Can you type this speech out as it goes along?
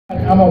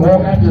I'm going to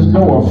walk out this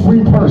door a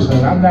free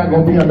person. I'm not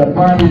going to be under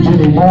bondage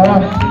anymore.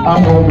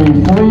 I'm going to be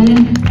free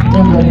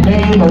in the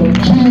name of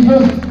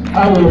Jesus.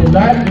 I will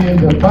not be in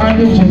the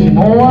bondage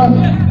anymore.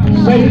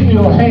 Satan,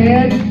 your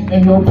hand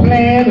and your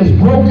plan is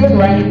broken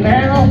right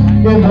now.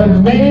 In the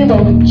name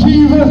of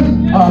Jesus,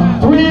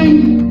 I'm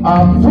free,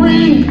 I'm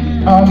free,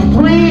 I'm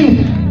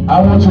free.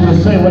 I want you to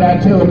say what I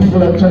tell the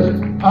people at church.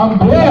 I'm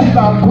blessed,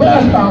 I'm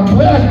blessed, I'm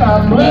blessed,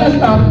 I'm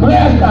blessed, I'm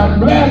blessed, I'm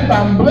blessed,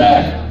 I'm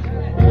blessed.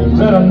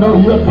 Let them know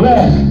you're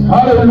blessed.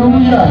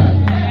 Hallelujah.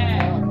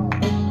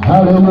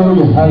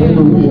 Hallelujah,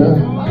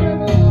 hallelujah.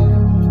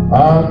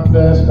 I'm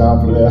blessed,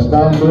 I'm blessed,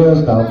 I'm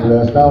blessed, I'm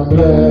blessed, I'm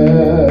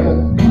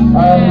blessed.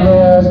 I'm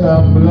blessed,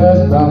 I'm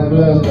blessed, I'm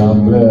blessed,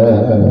 I'm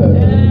blessed.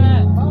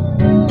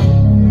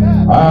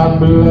 I'm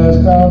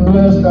blessed, I'm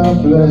blessed,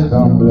 I'm blessed,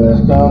 I'm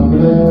blessed, I'm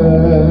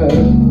blessed.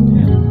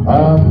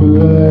 I'm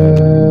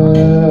blessed.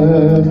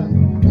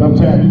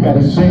 Sometimes you got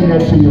to sing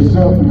that to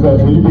yourself,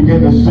 because when you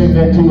begin to sing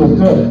that to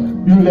yourself,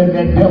 you let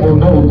that devil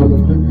know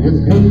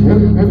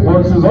his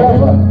works is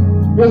over.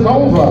 It's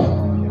over.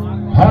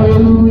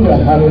 Hallelujah,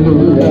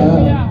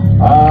 hallelujah.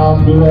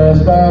 I'm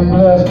blessed, I'm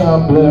blessed,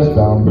 I'm blessed,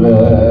 I'm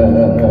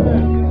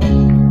blessed.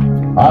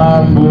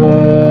 I'm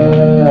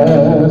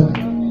blessed.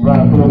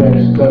 Brian, blow that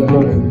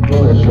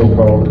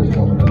shofar over this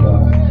woman of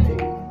God.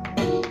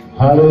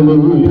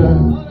 Hallelujah.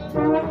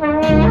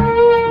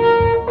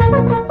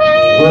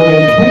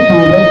 There's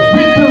victory, there's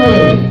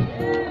victory.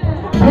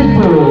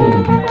 Victory.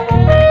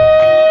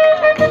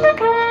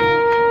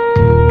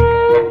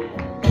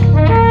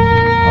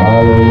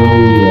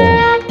 Hallelujah.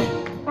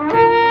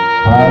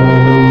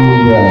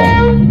 Hallelujah.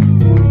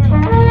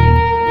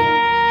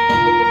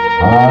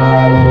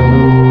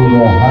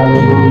 Hallelujah.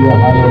 Hallelujah.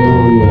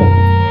 Hallelujah.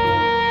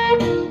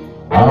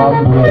 I'm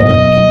blessed.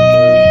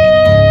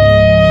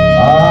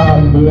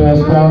 I'm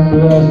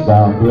blessed.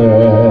 I'm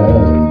blessed.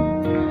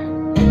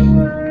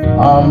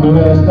 I'm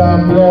blessed.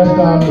 I'm blessed.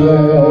 I'm blessed. I'm blessed.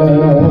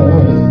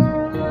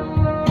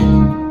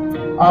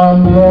 I'm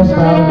blessed.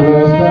 I'm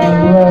blessed. I'm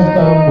blessed.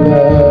 I'm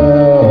blessed.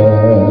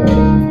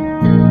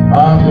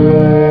 I'm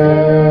blessed.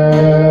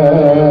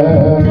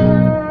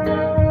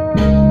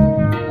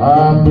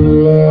 I'm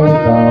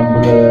blessed, I'm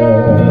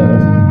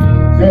blessed.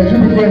 As you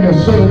begin to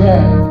say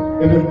that,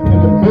 in the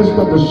midst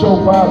of the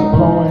shofars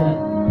blowing,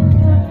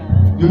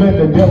 you let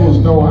the devils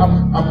know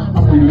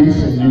I'm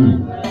releasing you.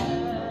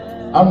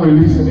 I'm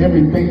releasing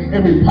everything,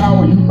 every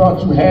power you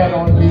thought you had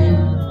on me.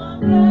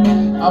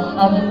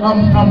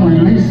 I'm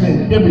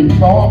releasing every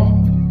thought.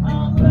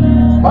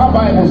 My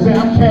Bible says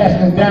I'm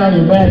casting down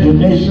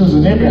imaginations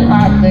and every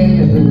high thing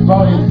that's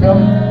exalted itself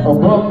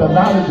above the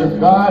knowledge of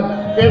God.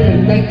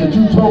 Everything that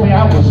you told me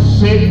I was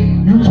sick,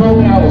 you told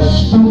me I was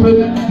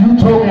stupid, you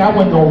told me I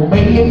wasn't going to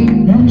make it,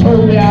 you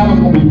told me I was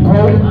going to be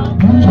broke,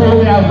 you told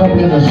me I was going to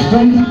be in the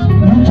streets,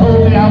 you told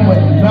me I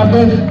wasn't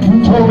nothing,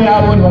 you told me I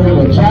wasn't going to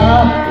get a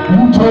job,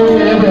 you told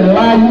me every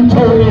lie you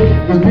told me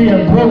is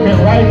being broken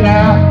right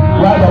now,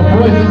 while the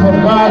voices of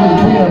God is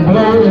being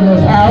blown in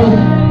this house.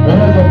 And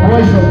as the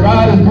voice of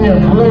God is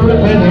being blown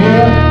up in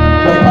here,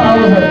 the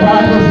powers of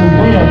darkness is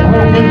being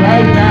broken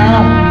right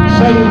now.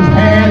 Satan's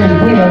hand is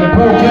being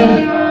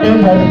broken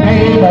in the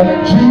name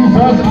of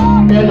Jesus.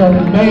 In the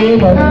name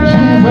of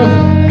Jesus,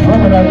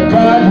 woman of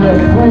God,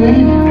 we're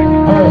free.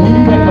 For he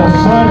that the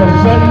Son has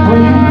set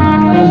free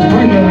is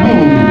free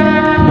indeed.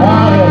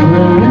 God has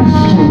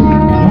released you.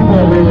 You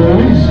will be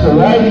released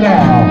right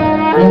now.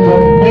 In the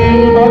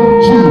name of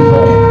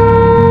Jesus.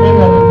 In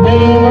the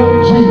name of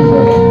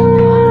Jesus.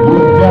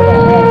 You'll never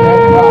have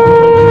that problem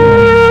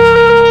again.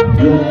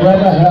 You'll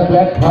never have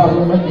that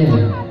problem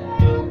again.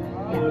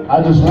 I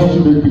just want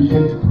you to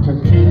begin to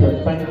continue to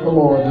thank the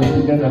Lord. Just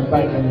begin to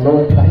thank him.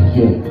 Lord, thank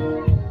you.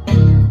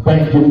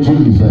 Thank you,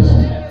 Jesus.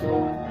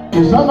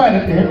 If somebody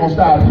here going to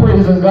start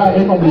praising God,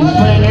 they're going to be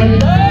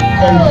singing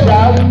and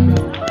shouting,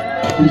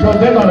 because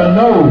they're going to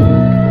know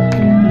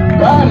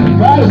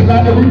God is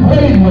not to be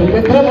praised with.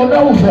 The devil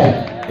knows that.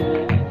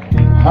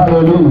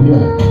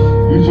 Hallelujah.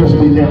 You just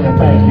begin to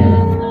thank him.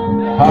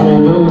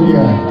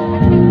 Hallelujah.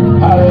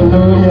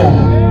 Hallelujah.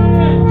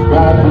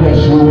 God bless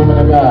you, woman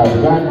of God.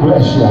 God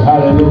bless you.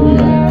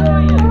 Hallelujah.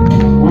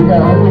 We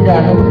got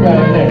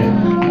next.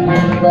 Woman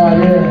of God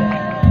here.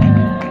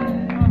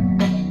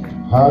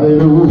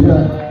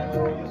 Hallelujah.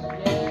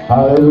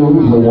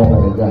 Hallelujah,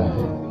 woman of God.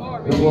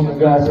 This woman of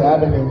God said,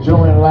 I've been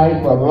enjoying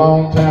life for a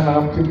long time, and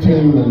I'm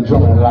continuing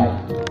enjoying life.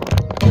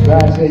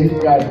 God said he's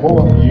got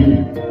more for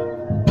you.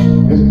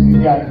 He's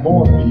got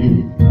more for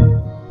you.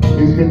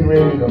 He's getting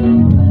ready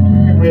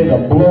to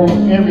blow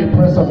every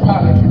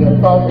principality that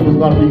thought it was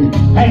going to be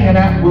hanging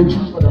out with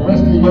you for the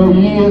rest of your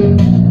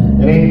years.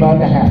 It ain't about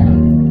to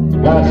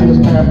happen. God said it's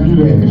time for you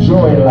to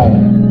enjoy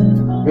life.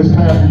 It's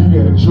time for you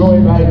to enjoy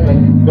life like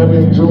you've never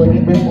enjoyed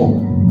it before.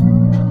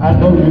 I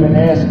know you've been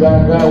asking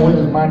God, when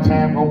is my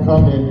time going to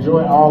come to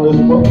enjoy all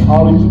these folks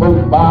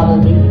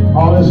bothering me,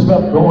 all this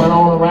stuff going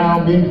on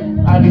around me?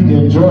 I need to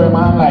enjoy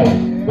my life.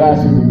 God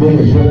said today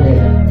is your day.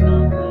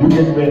 You're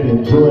getting ready to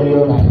enjoy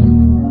your life.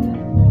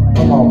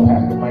 Come on,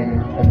 Pastor Mike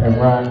and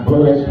Ryan,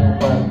 blow that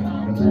shofar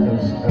and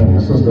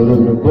Sister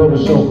Elizabeth, blow the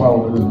shofar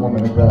over this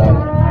woman of God.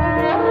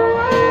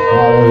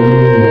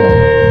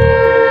 Hallelujah.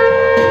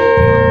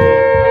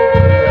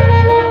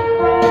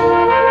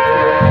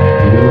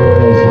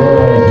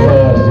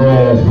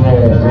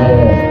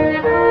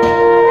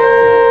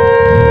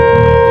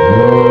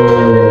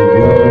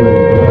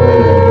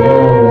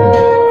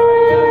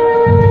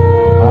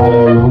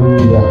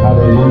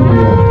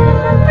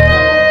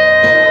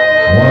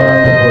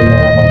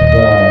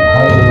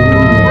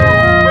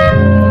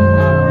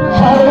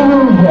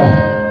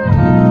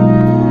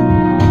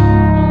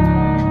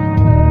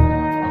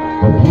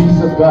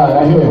 God,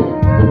 I hear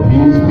the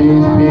peace,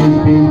 peace, peace,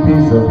 peace,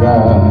 peace of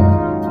God.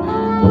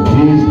 The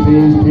peace,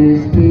 peace,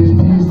 peace, peace,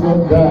 peace of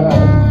God.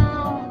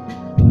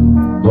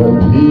 The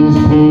peace,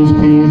 peace,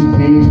 peace,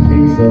 peace,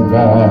 peace of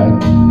God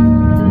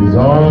is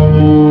on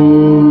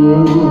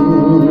you.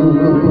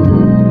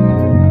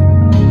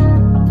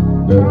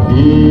 The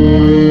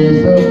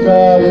peace of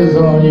God is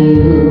on you.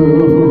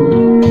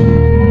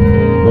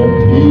 The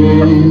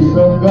peace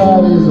of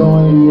God is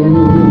on you.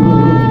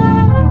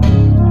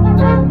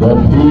 The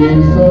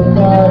peace of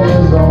God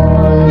is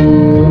on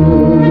you.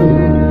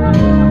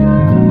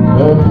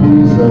 The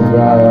peace of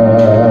God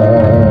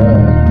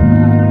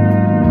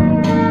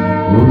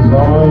is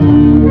on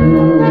you.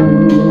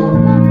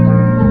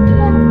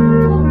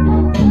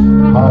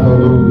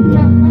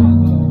 Hallelujah.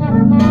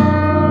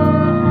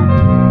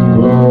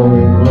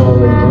 Glory,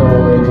 glory,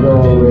 glory,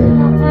 glory.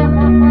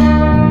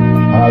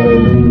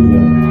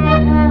 Hallelujah.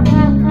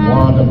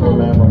 Wonderful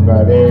Lamb of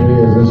God. There it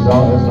is. It's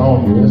on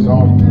you. It's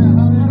on you.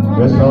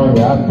 It's on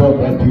you. I felt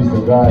that peace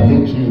of God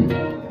hit you.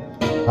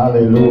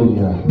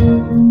 Hallelujah.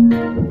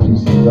 The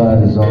peace of God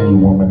is on you,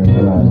 woman of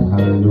God.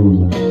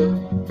 Hallelujah.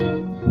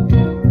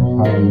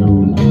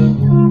 Hallelujah.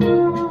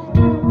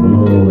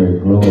 Glory,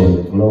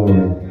 glory,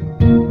 glory.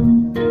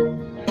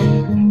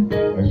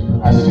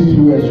 I see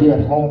you as you're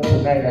at home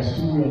tonight. I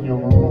see you in your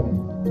room.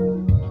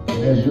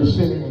 And as you're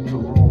sitting in your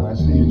room, I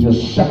see you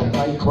just shouting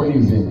like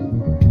crazy.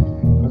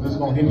 Because it's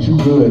going to hit you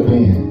good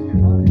then.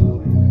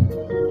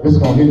 It's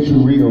going to hit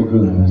you real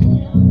good.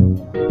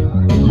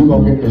 You're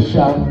going to get to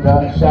shouting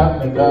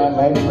at God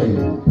like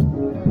crazy.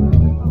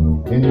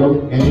 In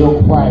your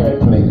quiet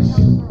place.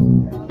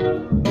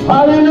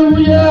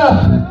 Hallelujah!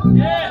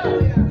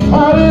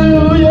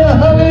 Hallelujah!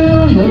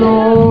 Hallelujah,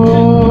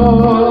 Lord!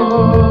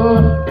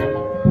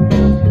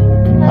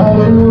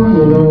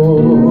 Hallelujah,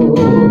 Lord!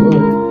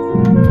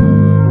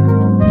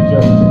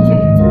 Just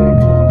continue.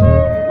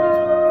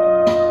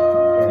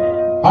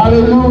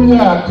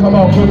 Hallelujah! Come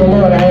on, give the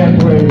Lord a hand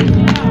praise.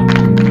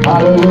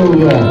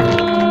 Hallelujah.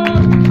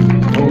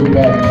 We'll be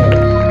back next.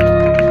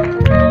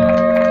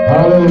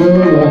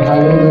 Hallelujah,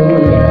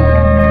 hallelujah.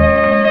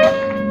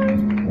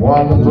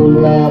 Wonderful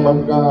Lamb of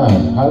God.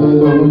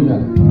 Hallelujah.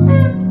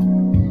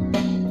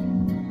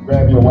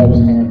 Grab your wife's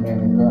hand, man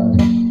of God.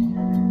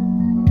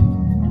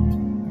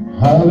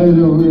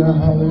 Hallelujah,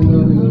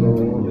 hallelujah,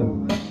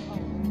 Lord.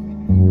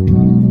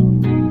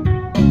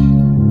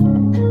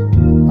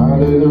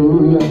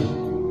 Hallelujah.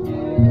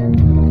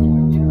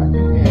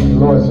 The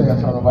Lord saying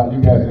something about you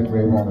guys getting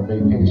ready to go on a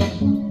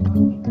vacation.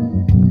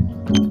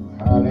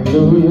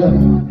 Hallelujah.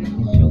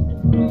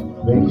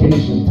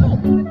 Vacation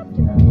time.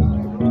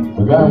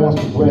 But God wants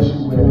to bless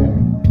you where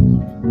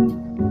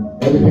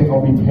everything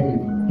gonna be paid.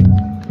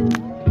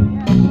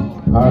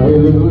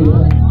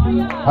 Hallelujah.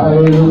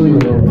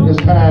 Hallelujah. It's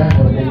time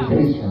for a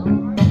vacation.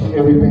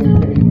 Everything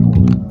paid for.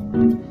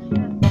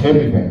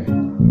 Everything.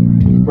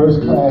 First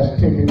class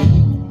ticket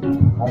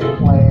on the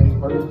plane,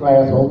 first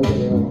class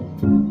hotel.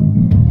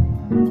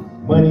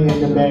 Money in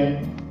the bank,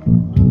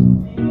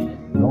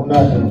 no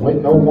nothing,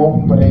 with no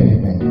want for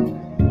anything.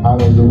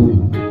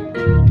 Hallelujah.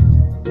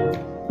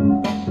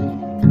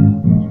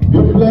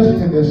 You're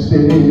blessed in the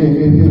city,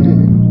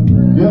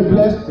 you're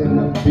blessed in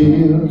the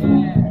field,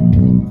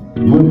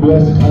 you're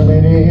blessed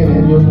coming in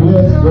and you're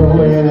blessed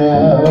going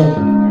out.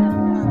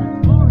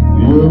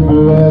 You're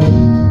blessed,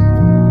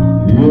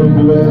 you're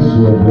blessed,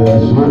 you're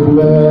blessed, you're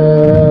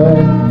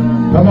blessed.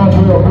 Come on, do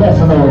a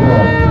blessing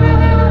over.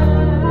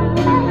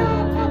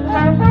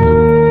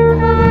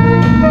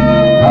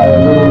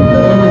 Hallelujah.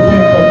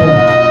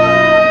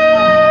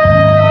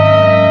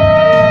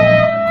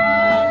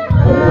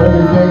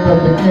 Everything that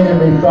the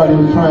enemy thought he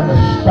was trying to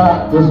stop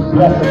this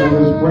blessing and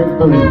this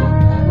breakthrough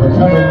from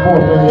coming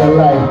forth in your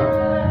life.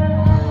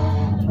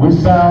 We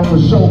sound the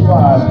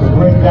shofars to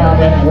bring down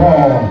that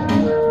wall.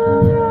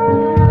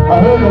 I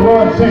heard the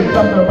Lord say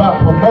something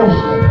about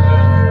promotion.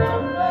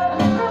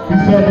 He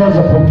said there's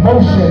a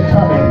promotion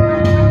coming.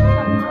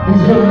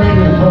 He's getting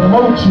ready to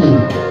promote you.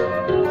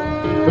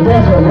 But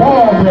there's a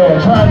wall there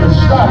trying to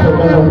stop it.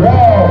 There's a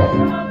wall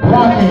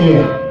blocking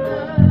it.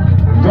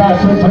 God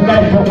said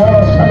tonight the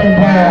wall's coming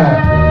down.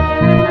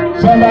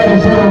 Somebody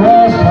said the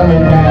wall's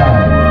coming down.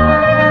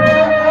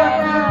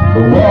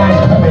 The wall's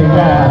coming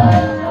down.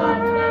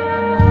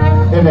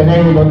 In the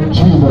name of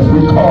Jesus, we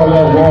call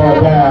that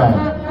wall down.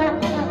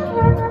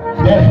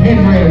 That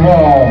hindering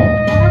wall.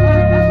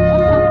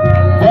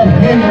 That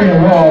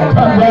hindering wall,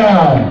 come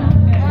down.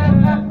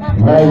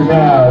 Right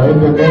now, in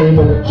the name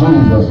of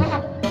Jesus,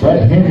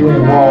 that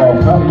hindering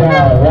wall come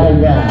down right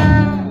now.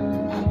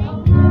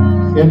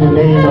 In the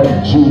name of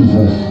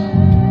Jesus.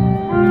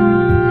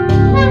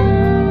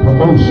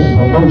 Promotion,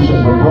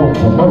 promotion,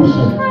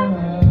 promotion.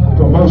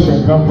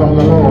 Promotion come from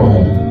the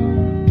Lord.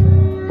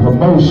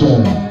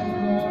 Promotion.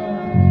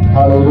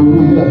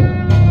 Hallelujah.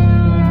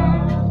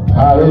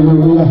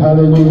 Hallelujah,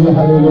 hallelujah,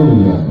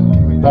 hallelujah.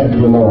 Thank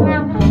you, Lord.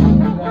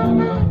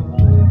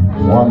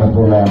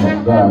 Wonderful Lamb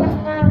of God.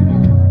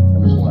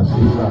 I just want to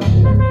see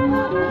something.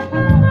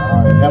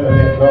 Never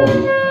let go.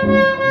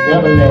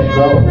 Never let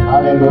go.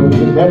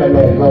 Hallelujah. Never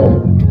let go.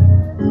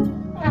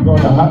 You're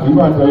going to have to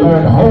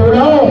learn to hold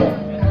on.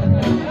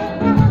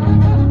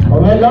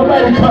 Don't let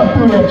nobody come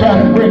through there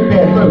trying to break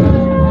that through.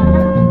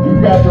 You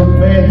got to,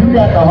 man, you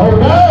got to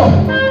hold on.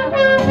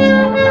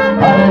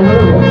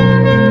 Hallelujah.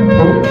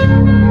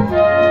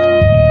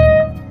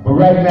 But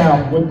right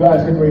now, what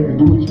God's getting ready to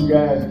do with you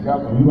guys, you're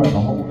going to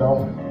hold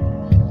on.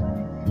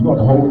 You're going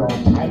to hold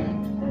on tight.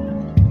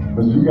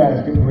 Because you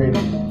guys getting ready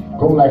to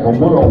go like a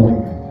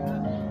whirlwind.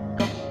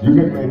 You're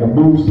getting ready to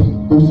do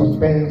some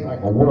things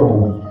like a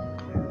whirlwind.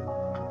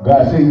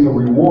 God says He's a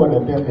reward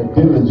of them that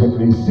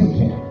diligently seek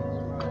Him.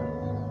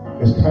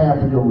 It's time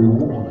for your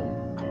reward.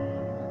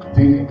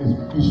 See,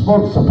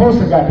 you're supposed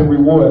to got the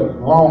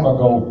reward long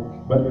ago,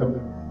 but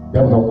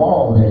there was a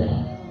wall there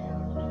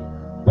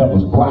that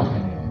was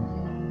blocking it.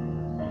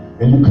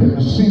 And you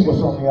couldn't see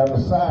what's on the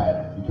other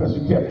side because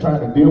you kept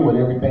trying to deal with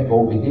everything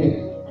over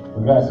here.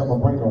 But God said, I'm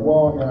going to bring the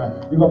wall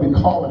down. You're going to be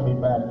calling me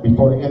back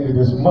before the end of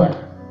this month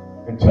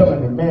and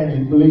telling me, man,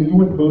 you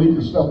wouldn't believe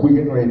the stuff we're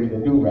getting ready to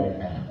do right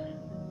now.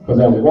 Because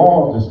that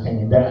wall just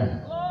came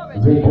down.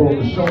 As they pulled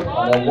the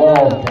Shofar, that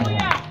wall came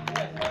down.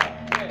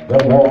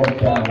 That wall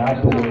down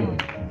out the way.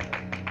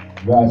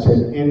 God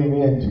said, enter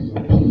into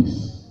your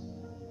peace.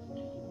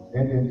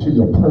 Enter into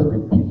your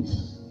perfect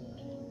peace.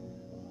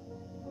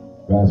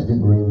 God's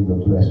getting ready to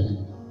bless you.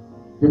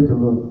 Get the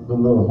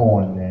little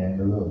horn, man,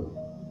 the little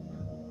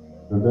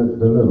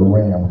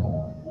ram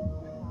horn.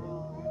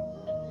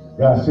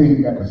 Y'all see,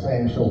 you got the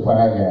same Shofar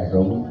I got, so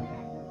we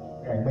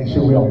gotta make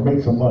sure we don't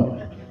mix them up.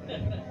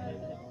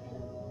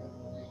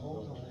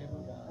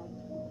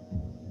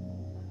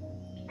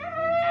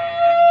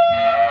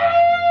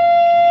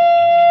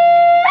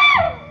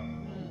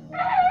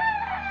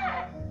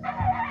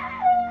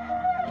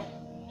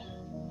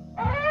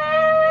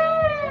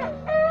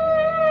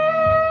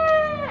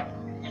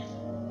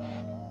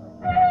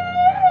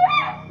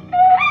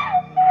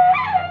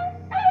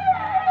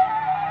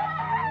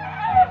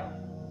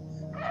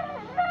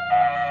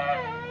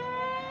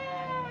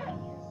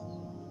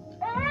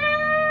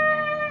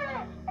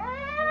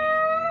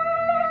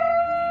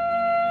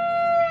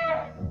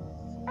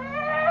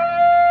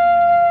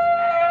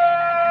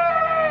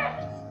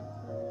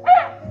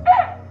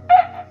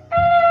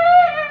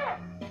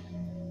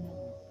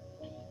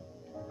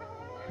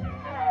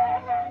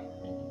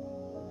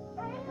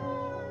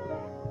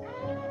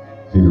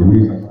 See, the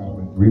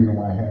reason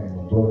why I had him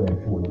to blow that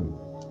for you.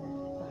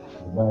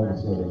 The Bible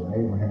said that when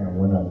Abraham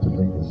went up to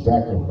make the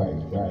sacrifice,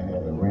 God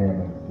had a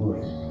ram in the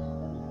bush.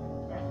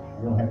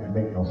 You don't have to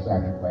make no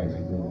sacrifices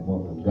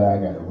anymore, because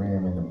God got a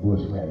ram in the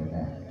bush right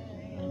now.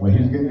 When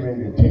He's getting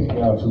ready to take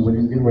you out to what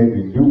He's getting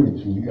ready to do with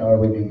you, He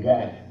already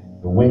got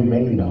the way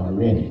made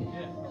already.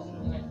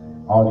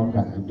 All you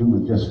got to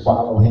do is just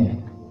follow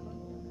Him.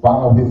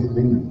 Follow His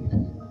lead.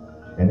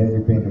 And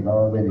everything is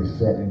already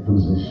set in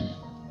position.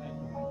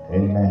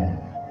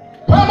 Amen.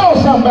 Come on,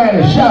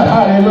 somebody, shout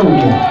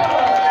hallelujah.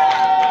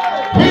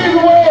 He's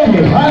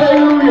worthy.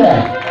 Hallelujah.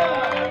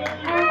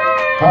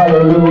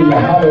 Hallelujah.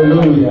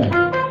 Hallelujah.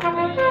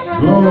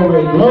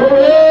 Glory,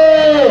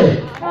 glory.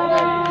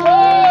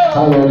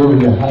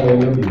 Hallelujah.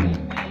 Hallelujah.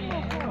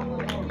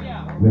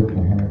 Lift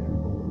your hand,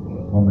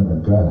 woman of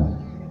God.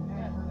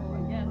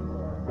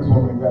 This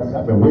woman of God said,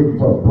 I've been waiting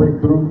for a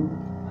breakthrough.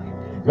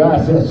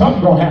 God said,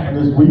 something's going to happen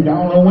this week. I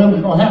don't know when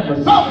it's going to happen,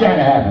 but something got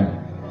to happen.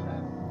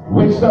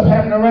 When stuff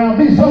happening around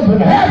me, something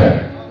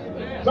happened.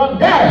 Something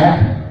gotta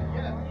happen.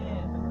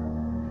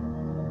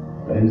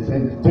 They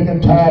said, sick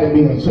and tired of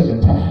being sick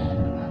and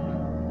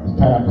tired. It's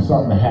time for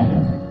something to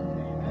happen.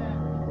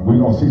 We're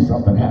gonna see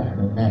something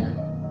happening now.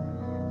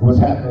 What's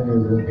happening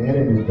is that the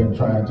enemy's been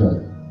trying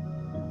to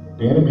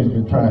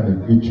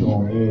get you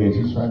on edge.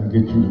 He's trying to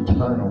get you to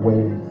turn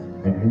away,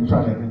 and he's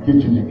trying to get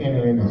you to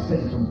enter in and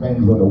say some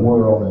things of the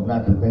world and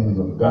not the things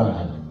of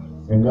God.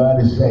 And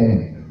God is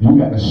saying, you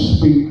gotta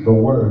speak the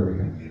word.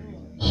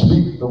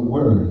 Speak the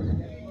word.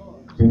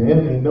 The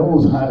enemy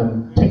knows how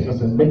to take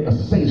us and make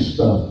us say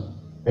stuff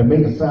and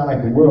make it sound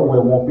like the world where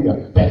it won't be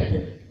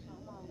affected.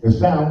 It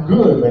sounds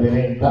good, but it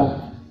ain't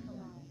God.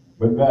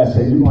 But God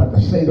said you're going to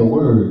have to say the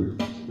word,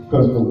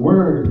 because the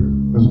word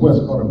is what's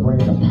going to bring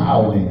the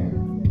power in.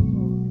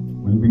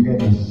 When you begin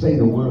to say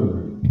the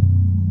word.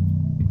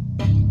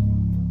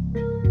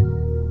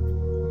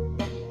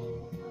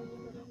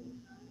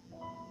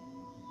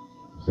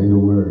 Say the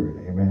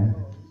word. Amen.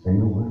 Say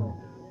the word.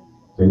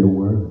 Say the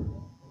word.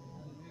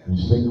 When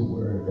you say the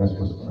word, that's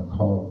what's going to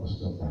cause the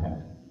stuff to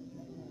happen.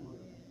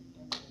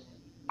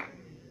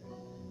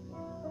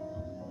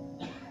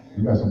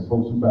 You got some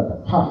folks who about to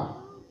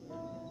pop.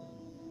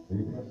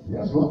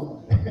 Yes, Lord.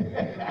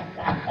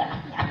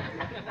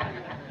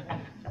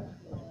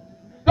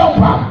 Don't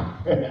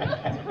pop.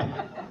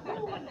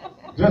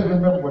 Just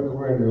remember what the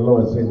word of the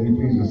Lord said in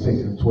Ephesians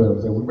 6 and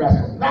 12. Said, we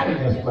wrestle not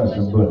against flesh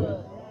and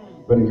blood,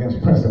 but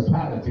against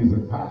principalities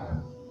and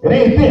powers. It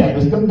ain't them,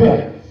 it's them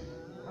devils.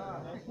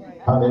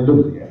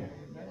 Hallelujah.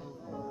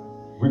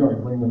 We're going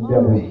to bring them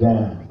devils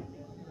down.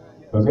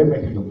 Because they're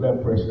making your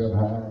blood pressure up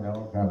high and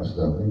all kind of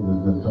stuff. They're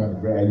just trying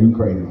to drag you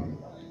crazy.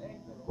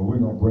 But we're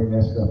going to bring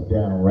that stuff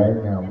down right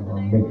now. We're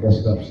going to make that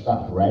stuff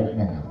stop right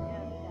now.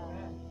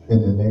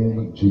 In the name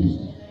of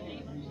Jesus.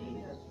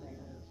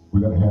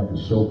 We're going to have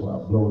the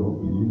shofar blow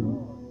over you.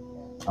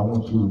 I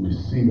want you to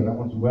receive it.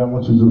 What I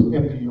want you to do is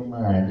empty your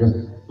mind.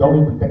 Just don't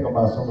even think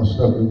about some of the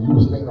stuff that you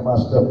was thinking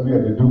about stuff you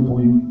had to do for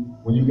you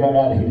when you got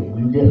out of here,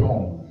 when you get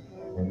home.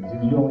 And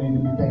you don't need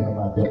to be thinking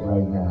about that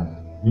right now.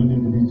 You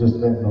need to be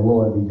just letting the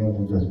Lord begin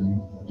to just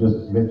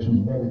let you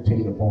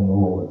meditate upon the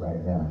Lord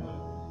right now.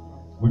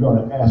 We're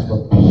going to ask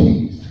for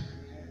peace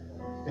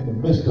in the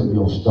midst of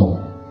your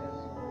storm.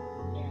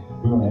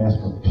 We're going to ask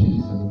for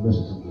peace in the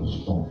midst of your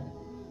storm.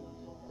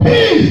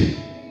 Peace!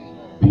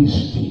 Be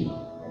still.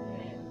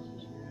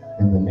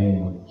 In the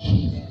name of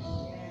Jesus.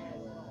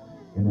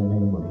 In the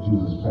name of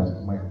Jesus,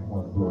 Pastor Mike, I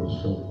want to blow the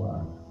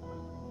shofar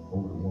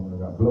over the woman of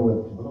God.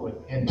 Blow it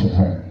into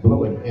her.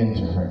 Blow it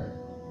into her.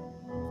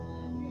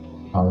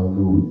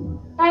 Hallelujah.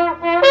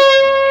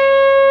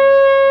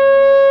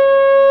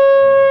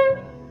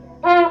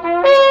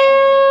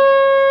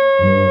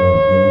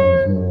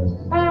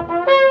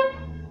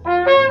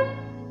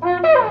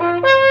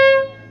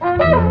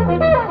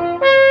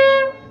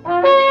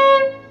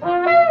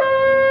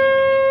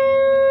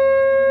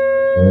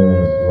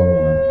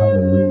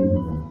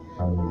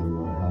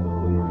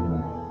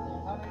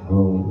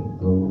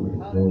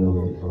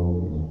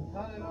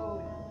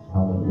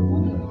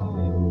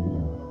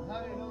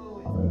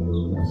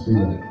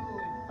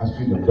 I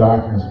see the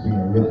darkness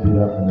being lifted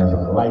up, and there's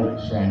a light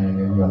shining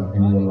in your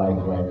life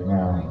right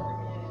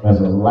now. There's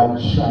a light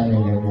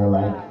shining in your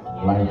life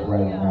right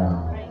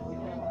now.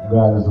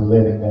 God is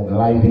letting that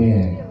light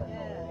in.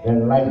 That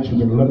light you've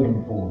been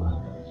looking for.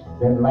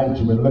 That light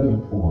you've been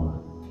looking for.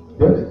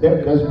 There's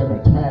been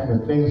a time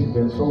that things have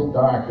been so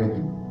dark that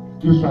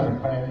you're trying to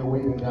find your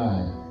way to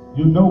God.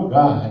 You know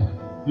God.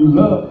 You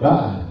love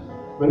God.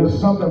 But if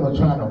something was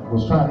trying to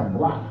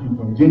block you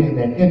from getting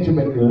that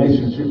intimate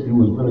relationship you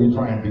was really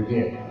trying to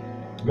get,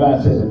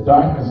 God said the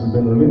darkness has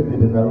been lifted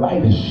and the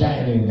light is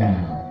shining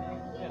now.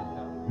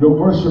 Your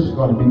worship is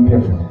going to be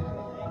different.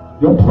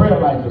 Your prayer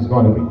life is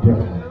going to be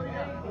different.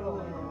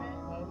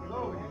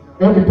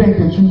 Everything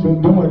that you've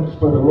been doing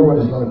for the Lord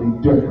is going to be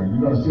different.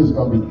 You're going to see it's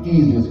going to be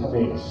easy. It's going to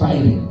be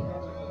exciting.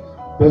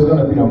 There's going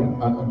to be a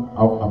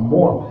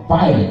more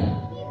fire,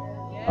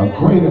 a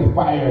greater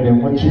fire than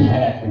what you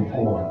had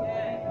before.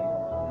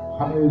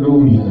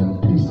 Hallelujah, and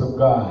peace of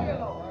God.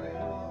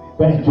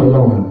 Thank you,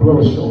 Lord.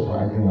 Blow the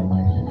shofar again,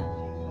 mighty.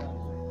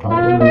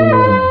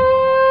 Hallelujah.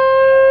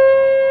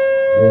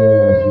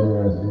 Yes.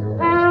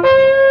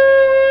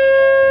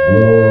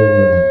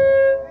 Glory.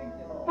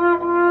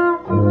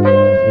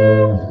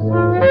 Yes.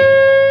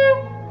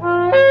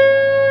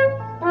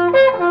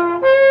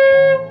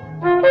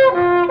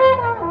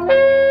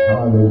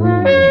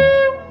 Hallelujah.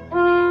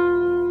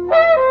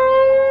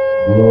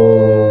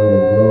 Glory.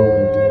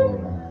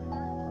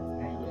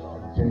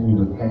 Continue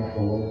to thank the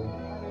Lord.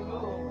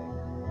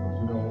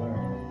 You know what?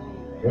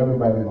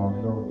 Everybody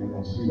gonna know, they're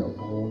gonna see a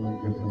whole new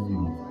different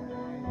you.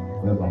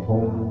 There's a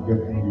whole new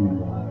different you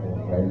going on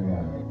right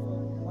now.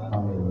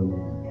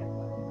 Hallelujah.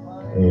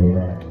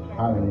 Amen.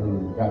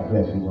 Hallelujah. God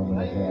bless you, woman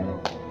of God.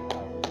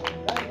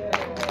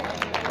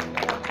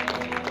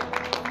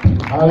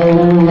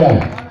 Hallelujah.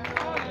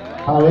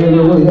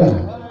 Hallelujah.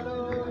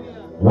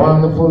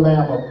 Wonderful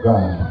Lamb of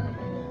God.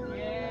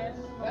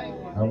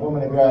 Now,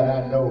 woman of God, I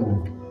know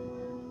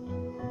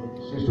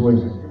the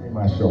situation. Give me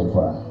my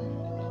shofar.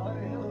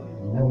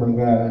 Woman of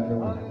God, I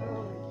know.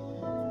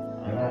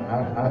 And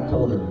I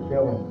told her the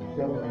devil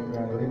ain't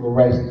got legal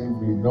rights to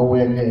be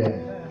nowhere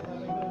near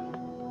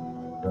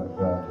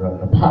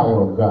the power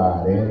of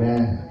God.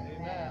 Amen.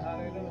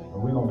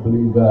 And we're going to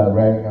believe God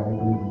right now. We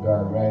believe in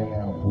God right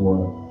now for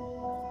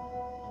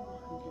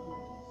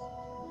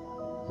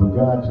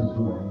God to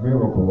do a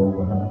miracle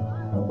over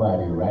her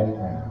body right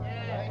now.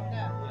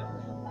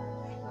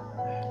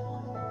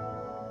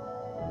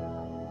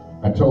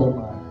 I told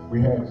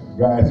we had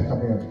guys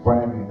come in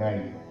Friday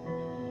night.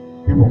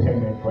 People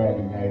came in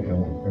Friday night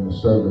in the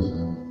service,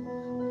 and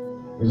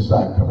they just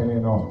started coming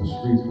in off the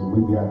streets, but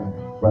we be out in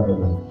front of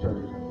the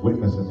church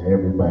witnessing to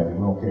everybody. We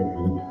don't care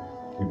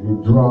if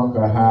you're drunk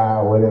or high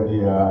or whatever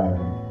you are.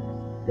 And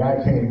guy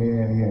came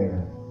in, he had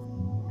a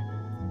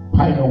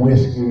pint of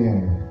whiskey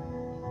and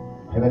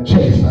a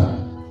chaser.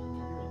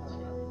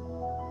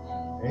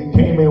 And he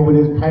came in with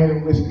his pint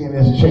of whiskey and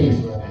his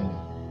chaser. And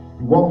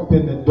he walked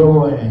in the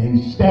door and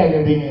he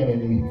staggered in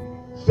and he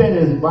set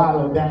his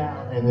bottle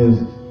down and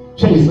his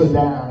chaser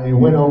down. And he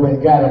went over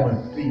and got him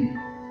a seat.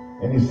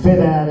 And he sat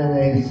down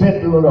and he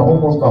sat through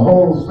almost the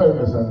whole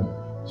service, and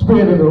the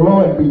Spirit of the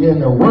Lord began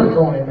to work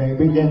on him and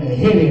began to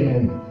hit him,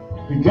 and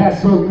he got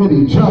so good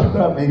he jumped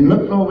up and he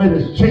looked over at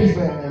his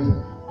chaser and his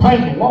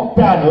pipe walked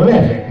out and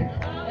left it.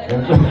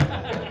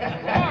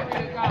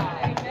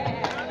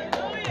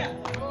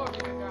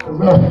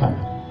 So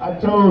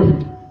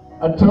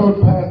I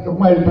told Pastor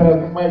Mike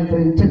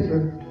that he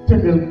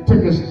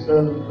took his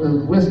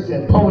whiskey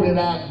and pulled it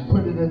out and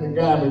put it in the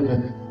garbage,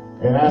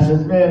 and I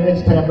said, man,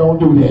 next time don't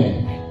do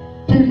that.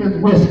 Keep his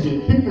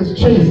whiskey, keep his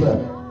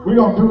chaser. We're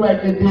gonna do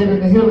like they did in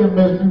the healing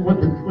ministry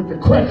with the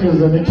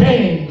crutches and the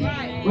canes.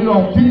 We're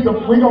gonna keep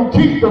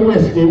the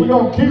whiskey. We're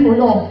gonna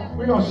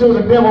show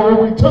the devil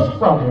what we took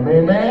from him.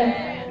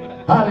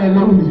 Amen.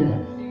 Hallelujah.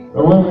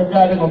 The woman of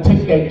God, they're gonna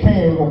take that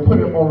cane, gonna put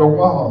it on the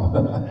wall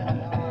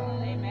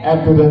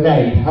after the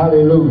night.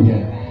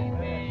 Hallelujah.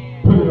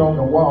 Put it on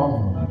the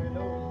wall.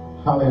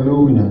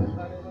 Hallelujah.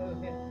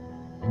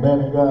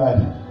 Man of God,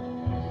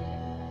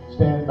 he's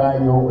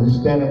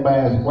standing by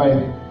his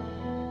wife.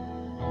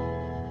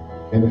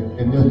 And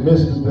in the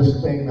midst of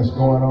this thing that's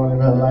going on in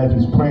her life,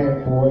 he's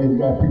praying for her. He's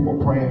got people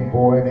praying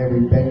for her and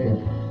everything. And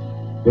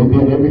they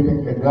did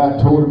everything that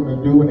God told them to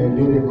do, and they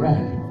did it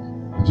right.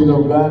 But you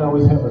know, God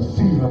always has a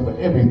season for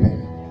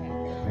everything.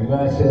 And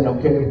God said,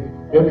 okay,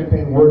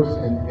 everything works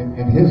in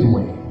his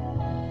way.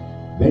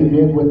 They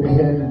did what they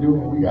had to do,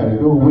 and we got to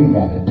do what we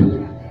got to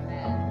do.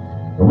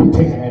 But we're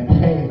taking that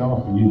pain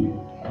off of you.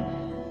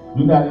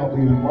 You're not going to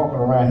be walking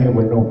around here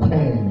with no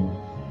pain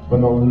for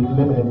no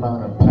limited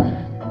amount of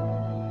time.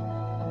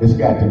 It's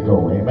got to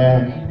go,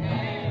 amen?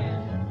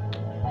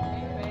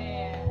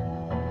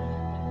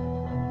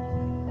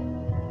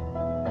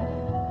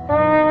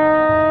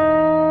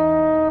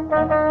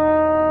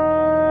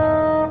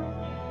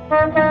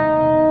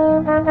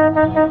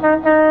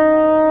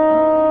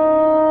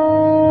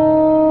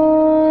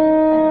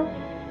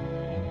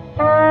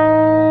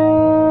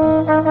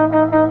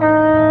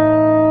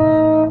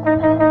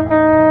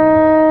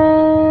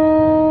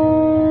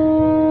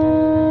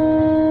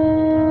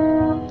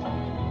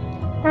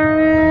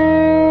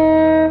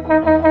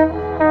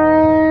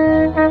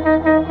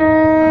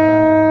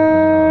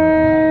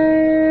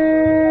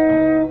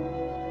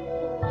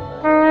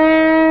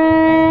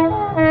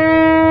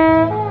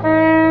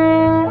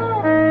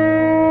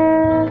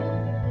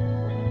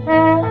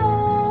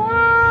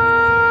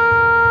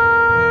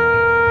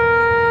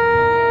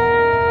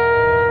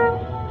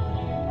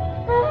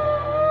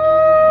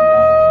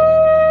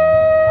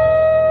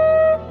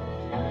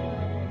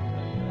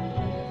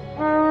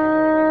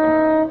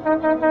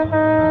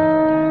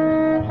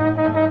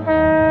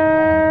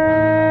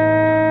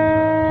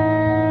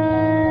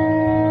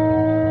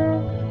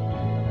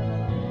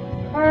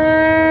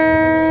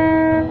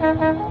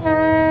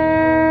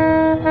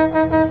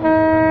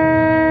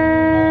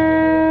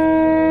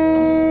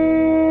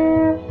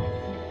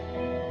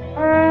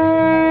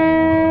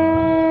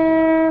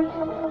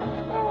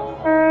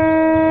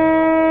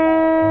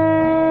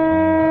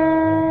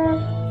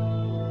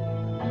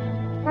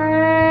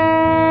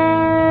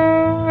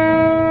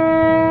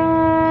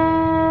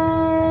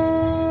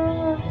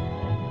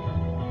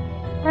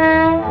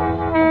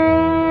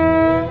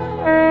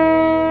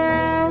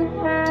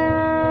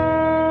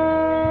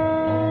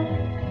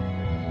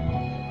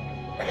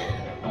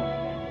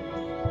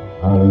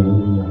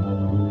 Hallelujah,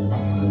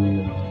 hallelujah,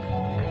 hallelujah.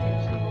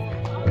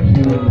 The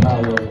healing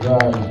power of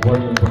God is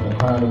working from the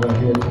crown of our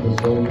head to the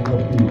soles of our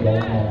feet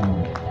right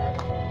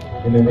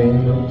now. In the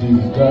name of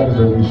Jesus, God is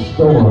a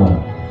restorer.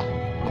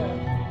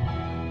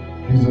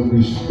 He's a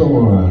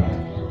restorer.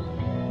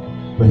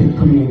 But he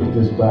created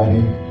this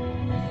body.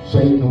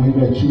 Satan, we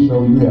let you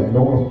know you have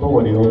no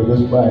authority over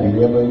this body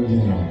ever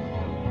again.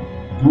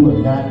 You will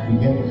not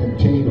begin to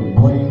continue to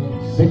bring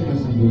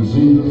sickness and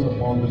diseases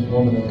upon this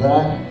woman of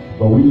God.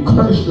 But we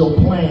curse your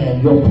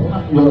plan, your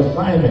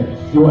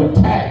assignment, your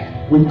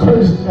attack. We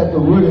curse it at the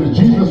root. As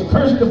Jesus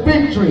cursed the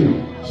fig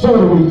tree, so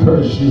do we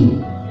curse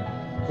you.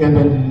 In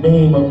the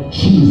name of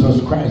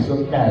Jesus Christ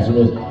of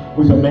Nazareth,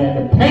 we command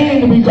the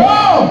pain to be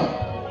gone.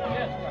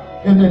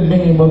 In the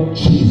name of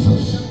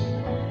Jesus.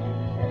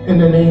 In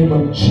the name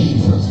of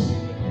Jesus.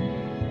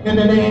 In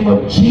the name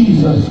of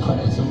Jesus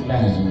Christ of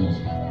Nazareth.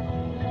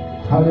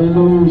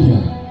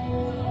 Hallelujah.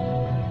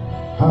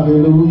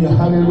 Hallelujah,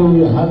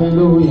 hallelujah,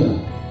 hallelujah.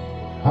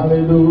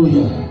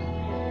 Hallelujah.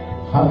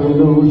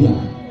 Hallelujah.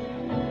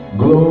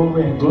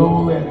 Glory,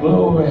 glory,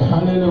 glory.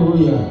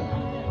 Hallelujah.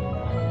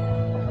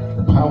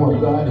 The power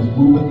of God is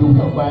moving through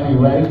her body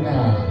right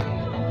now.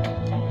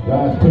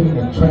 God's putting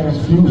a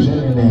transfusion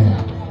in there.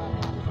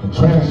 A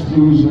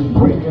transfusion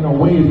breaking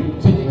away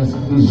sickness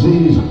and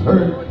disease,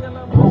 hurt,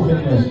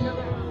 brokenness,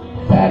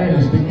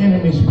 fatterness. The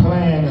enemy's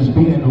plan is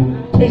being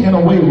taken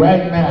away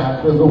right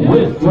now. There's a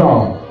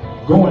withdrawal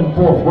going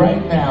forth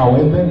right now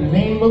in the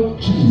name of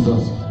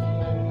Jesus.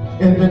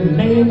 In the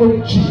name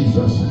of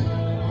Jesus.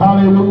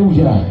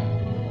 Hallelujah.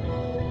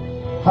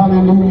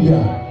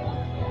 Hallelujah.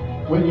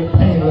 What did your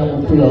pain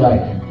level feel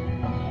like?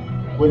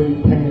 What did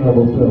your pain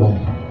level feel like?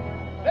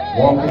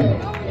 Walk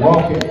it,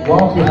 walk it,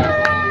 walk it,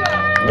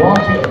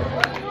 walk it,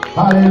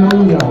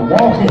 Hallelujah.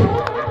 Walking.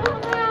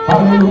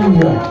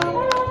 Hallelujah.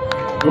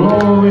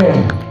 Glory.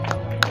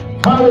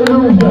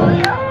 Hallelujah.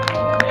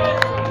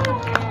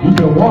 You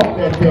can walk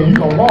that thing. You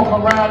can walk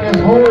around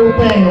this whole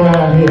thing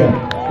around here.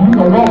 You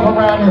can walk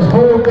around this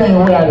whole thing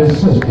without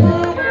this system.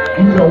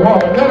 You can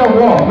walk. Let her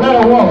walk.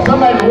 Let her walk.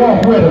 Somebody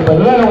walk with her, but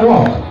let her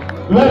walk.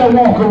 Let her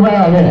walk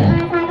around there.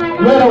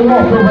 Let her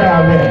walk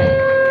around there.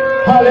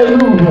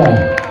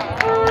 Hallelujah.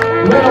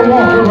 Let her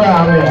walk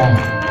around there.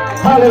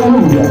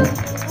 Hallelujah.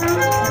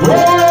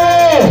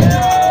 Glory.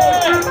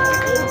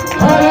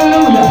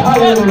 Hallelujah.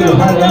 Hallelujah.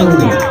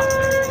 Hallelujah.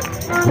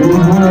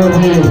 He's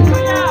worthy.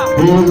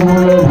 He's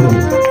worthy.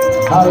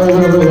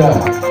 Hallelujah.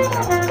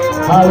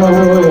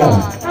 Hallelujah.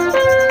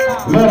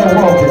 Let her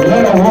walk it.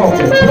 Let her walk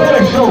it. Play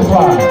a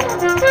shofar.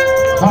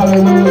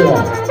 Hallelujah.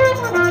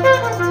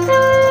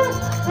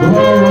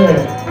 Glory.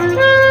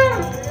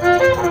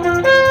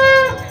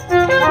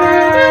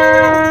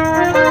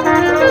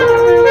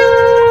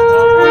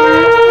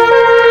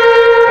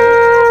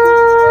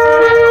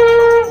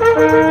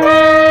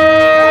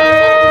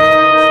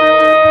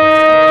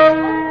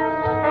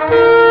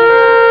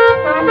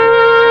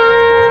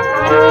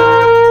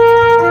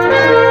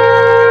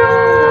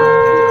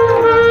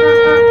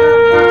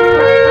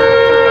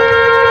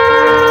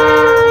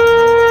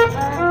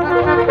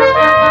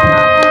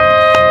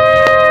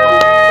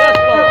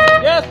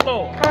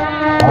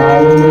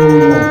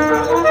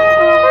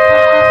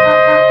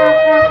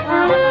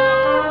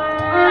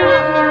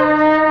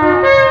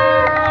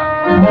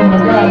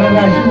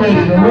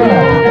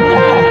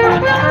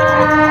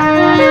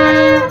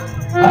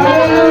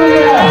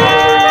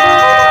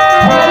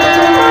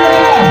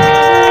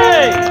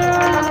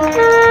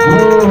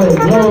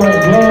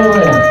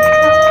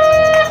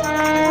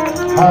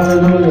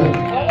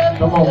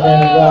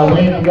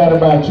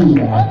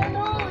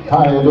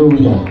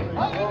 Hallelujah.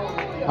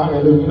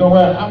 Hallelujah. You know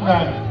what? I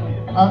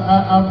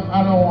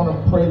don't want to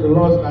pray. The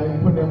Lord's not even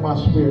putting in my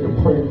spirit to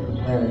pray for this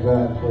man of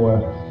God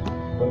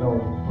for no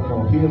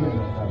healing or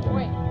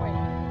nothing.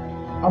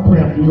 I'm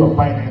praying for you a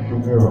financial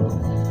miracle.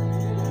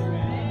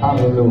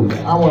 Hallelujah.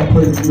 I want to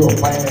pray for you a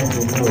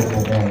financial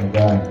miracle, man of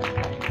God.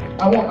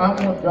 I want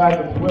God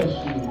to bless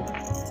you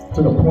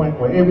to the point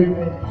where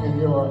everything in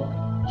your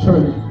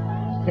church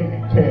is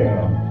taken care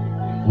of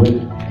with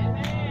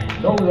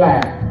no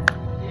lack.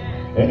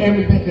 And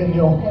everything in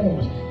your home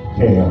is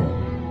care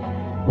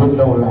with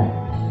no lack.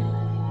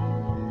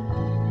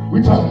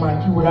 We're talking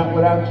about you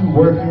without you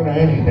working or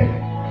anything.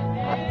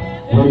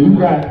 Well, you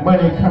got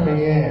money coming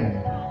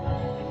in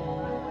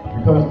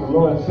because the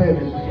Lord said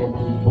that you're going to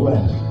be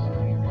blessed.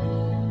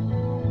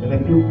 And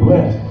if you're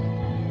blessed,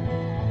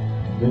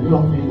 then you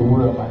don't need to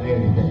worry about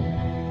anything.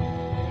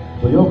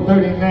 For your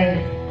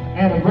 39th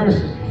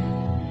anniversary,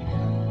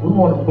 we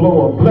want to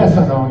blow a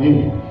blessing on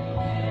you.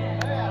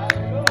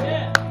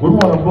 We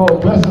want to blow a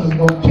blessing that's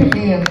going to kick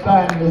in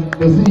starting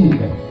this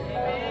evening.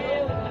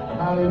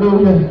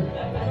 Hallelujah.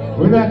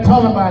 We're not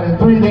talking about in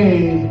 3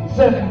 days,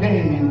 7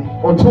 days,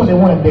 or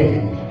 21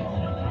 days.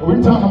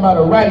 We're talking about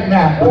a right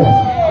now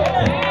blessing.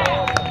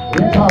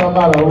 We're talking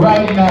about a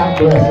right now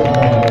blessing,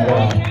 man of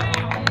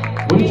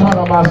God. We're talking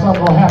about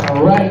something going to happen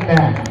right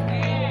now.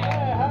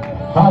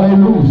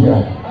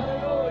 Hallelujah.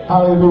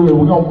 Hallelujah.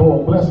 We're going to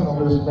blow a blessing on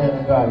this man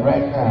of God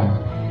right now.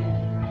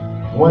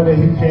 One that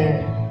he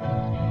can't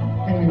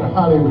even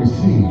hardly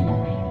receive.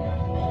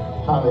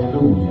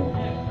 Hallelujah.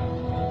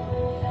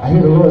 I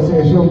hear the Lord say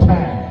it's your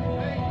time.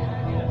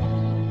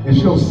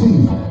 It's your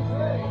season.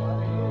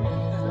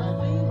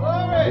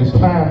 It's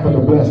time for the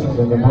blessings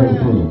and the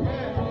breakthrough.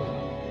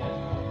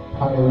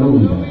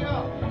 Hallelujah.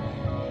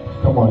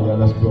 Come on, y'all.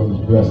 Let's blow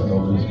this blessing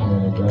over this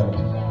man of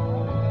God.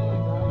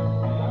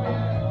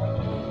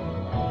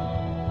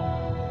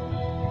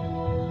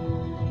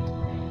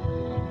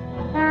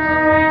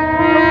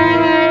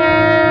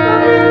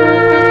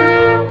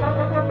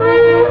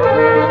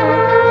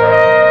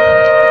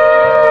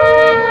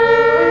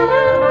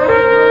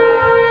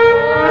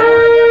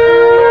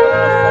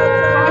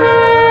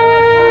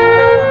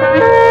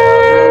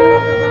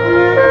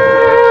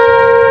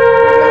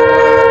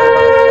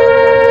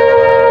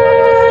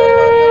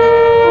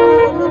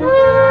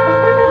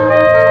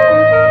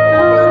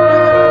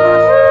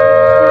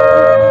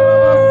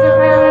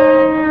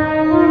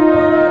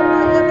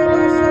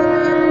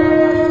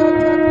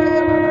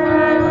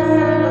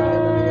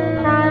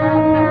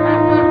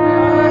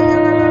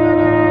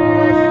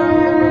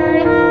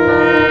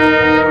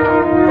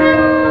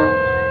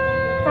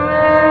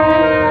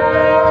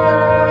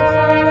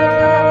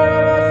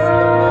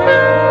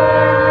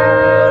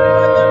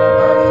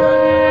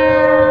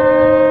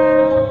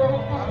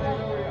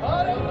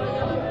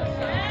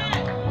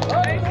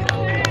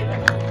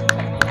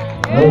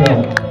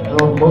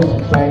 The most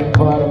exciting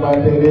part about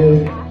that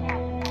is,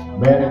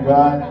 man of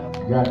God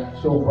got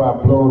Shofar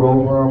blowed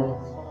over him.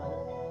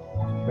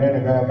 Man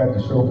of God got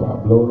the Shofar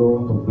blowed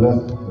over for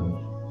blessings. And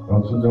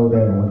don't you know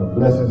that when the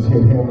blessings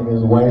hit him and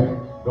his wife,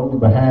 those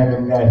behind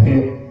him got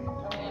hit.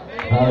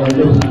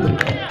 Hallelujah.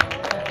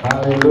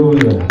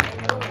 Hallelujah.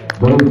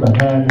 Those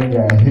behind him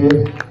got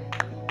hit.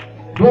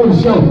 Blow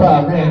the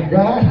shofar, man,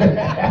 God.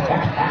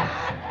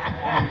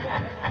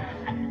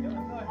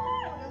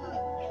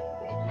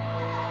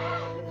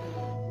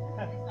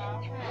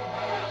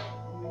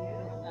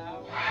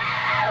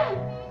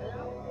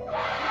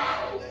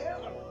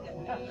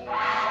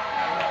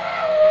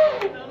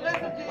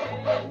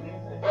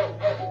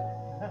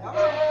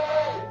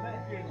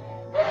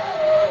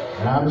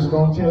 And I'm just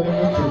gonna tell him the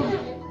truth.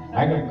 I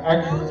ain't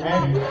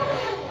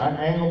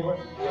gonna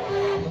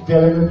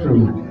tell him the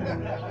truth.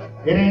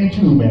 It ain't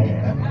you,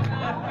 man.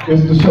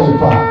 It's the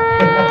shofar.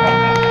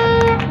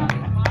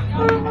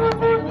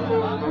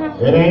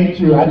 It ain't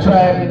you. I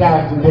tried it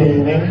out today.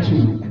 It ain't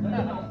you.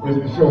 It's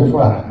the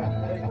shofar.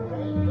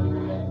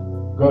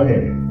 Go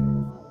ahead.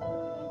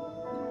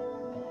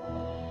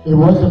 It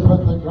was the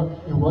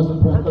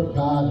breath of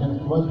God, and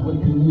it was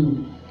within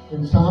you.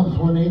 In Psalms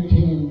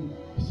 118,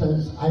 it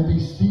says, I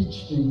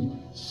beseech thee,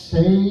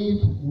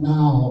 save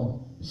now,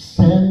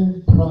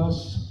 send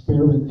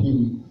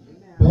prosperity.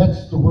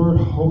 That's the word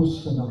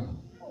Hosanna.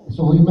 It's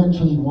only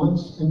mentioned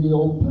once in the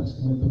Old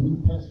Testament. The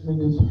New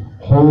Testament is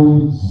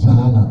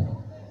Hosanna.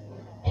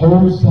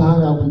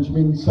 Hosanna, which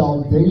means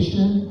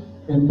salvation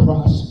and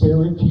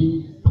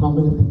prosperity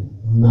cometh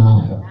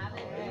now.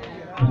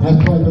 And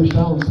that's why they're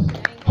shouting,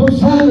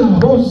 Hosanna,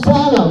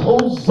 Hosanna,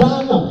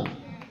 Hosanna.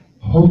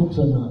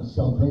 Hosanna,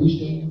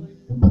 salvation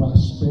and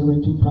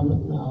prosperity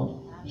cometh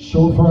now.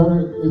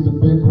 Shofar is a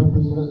big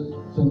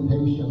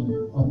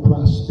representation of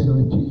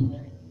prosperity.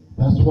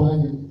 That's why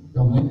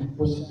the lamb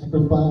was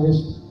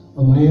sacrificed.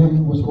 The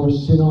lamb was for a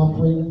sin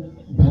offering.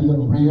 Then the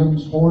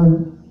ram's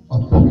horn, a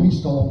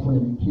peace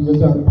offering. He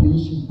is our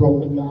peace. He's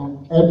broken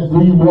down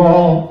every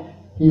wall.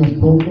 He has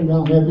broken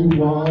down every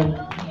wall.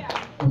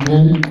 And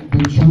then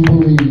the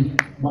Jubilee.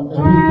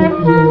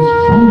 Everything is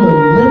freedom,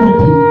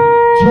 liberty,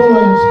 joy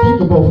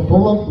unspeakable,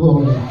 full of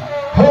glory.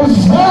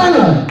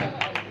 Hosanna!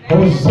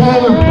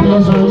 Hosanna,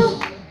 praisers!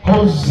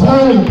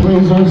 Hosanna,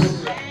 praisers!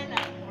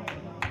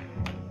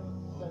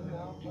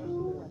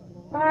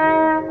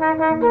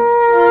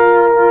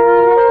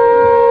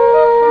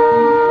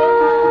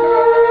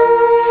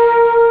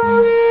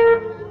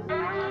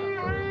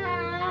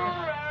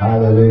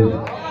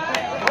 Hallelujah.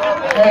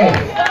 Hey,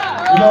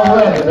 you know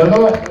what? The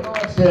Lord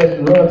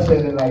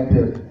said it like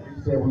this.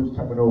 He said we was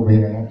coming over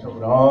here, and I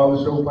told all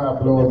the shofar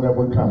blowers that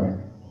were coming.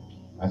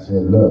 I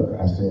said, look,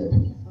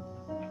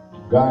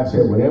 God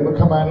said, whatever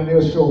come out of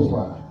their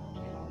shofar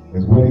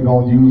is what He's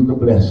going to use to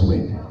bless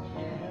with.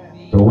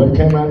 So what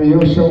came out of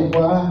your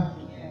shofar,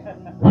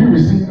 we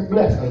receive the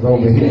blessings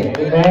over here.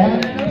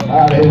 Amen?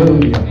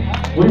 Hallelujah.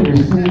 We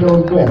receive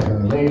those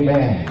blessings.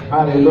 Amen.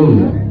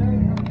 Hallelujah.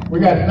 We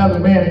got another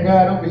man of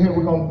God over here.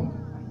 We're going to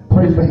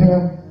pray for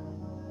him.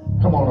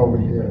 Come on over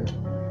here.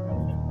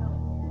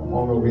 Come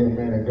on over here,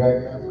 man of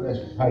God. God bless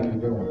you. How you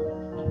doing?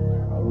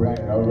 All right.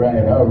 Come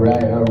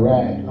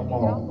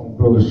on. I'm going to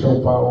blow the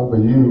shofar over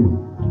you.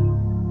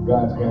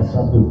 God's got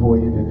something for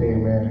you today,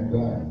 man of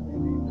God.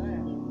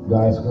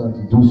 God's going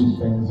to do some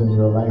things in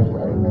your life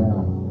right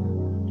now.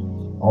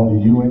 Only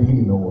you and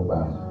He know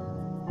about it.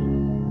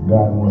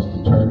 God wants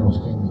to turn those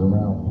things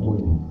around for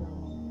you.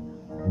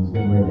 He's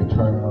getting ready to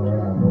turn it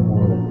around. No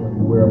more than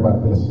you worry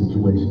about that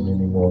situation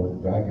anymore.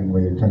 God getting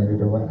ready to turn it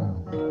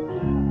around.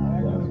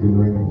 God's getting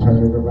ready to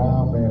turn it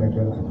around, man of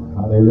God.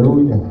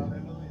 Hallelujah.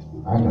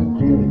 I can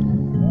feel it.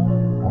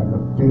 I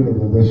can feel it.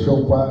 As the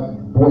shofar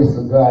voice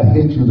of God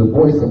hits you, the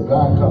voice of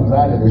God comes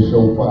out of the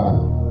shofar.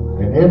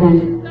 And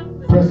every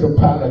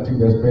principality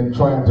that's been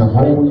trying to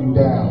hold you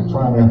down,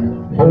 trying to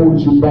hold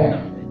you back,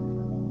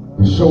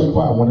 the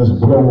shofar, when it's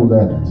blown,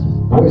 that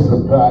voice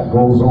of God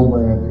goes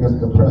over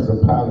against the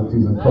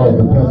principalities and cause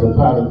the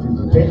principalities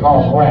to take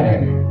off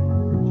running.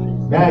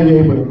 Now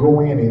you're able to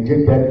go in and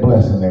get that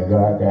blessing that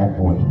God got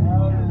for you.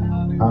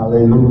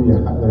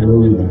 Hallelujah,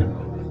 hallelujah.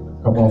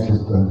 Come on,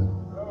 sister.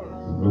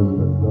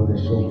 Blow that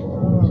shofar,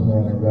 this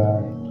man of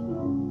God.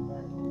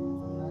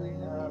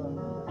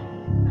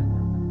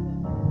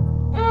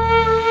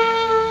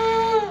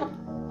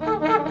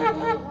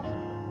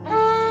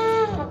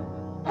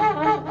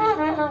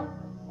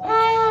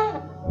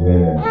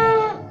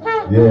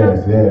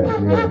 Yes.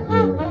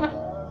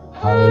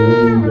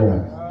 Hallelujah.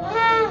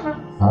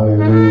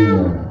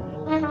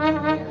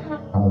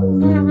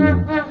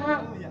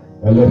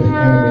 And let the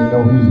enemy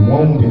know he's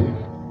wounded.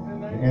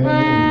 The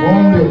enemy is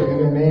wounded in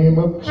the name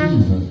of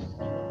Jesus.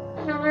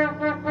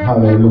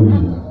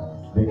 Hallelujah.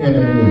 The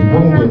enemy is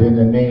wounded in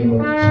the name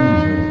of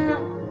Jesus.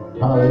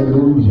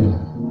 Hallelujah.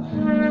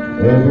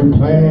 Every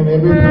plan of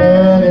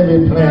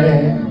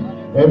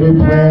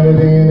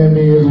the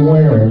enemy is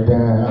wearing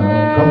down.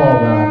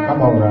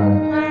 Come on, Ryan.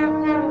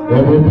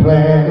 Every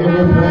plan of the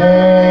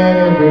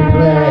enemy is wearing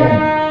down.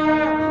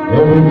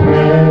 Every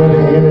plan of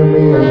the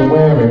enemy is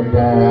wearing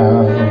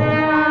down.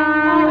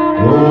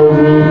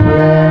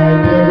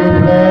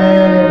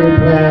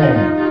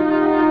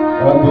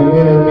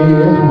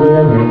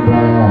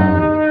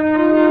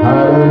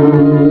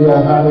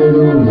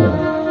 Hallelujah.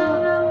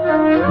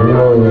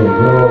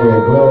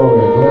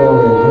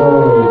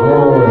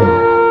 Glory.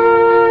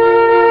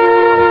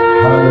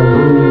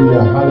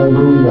 Hallelujah,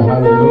 hallelujah,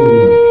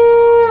 hallelujah.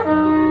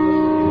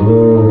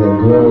 Glory,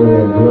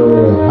 glory,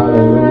 glory,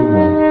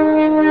 hallelujah.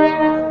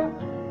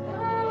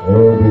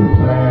 Every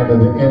plan of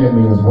the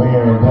enemy is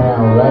wearing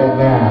down right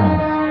now.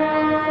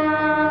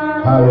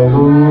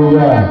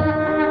 Hallelujah.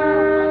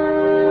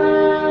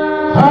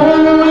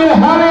 Hallelujah,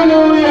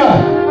 hallelujah.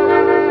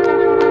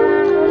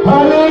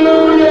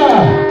 Hallelujah.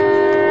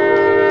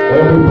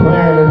 Every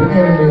plan of the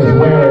enemy is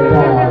wearing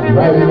down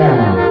right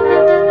now.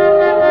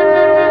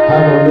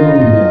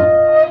 Hallelujah.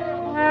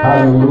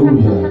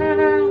 Hallelujah.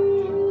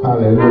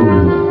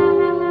 Hallelujah.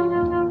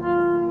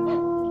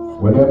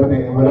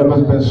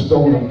 Whatever's been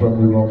stolen from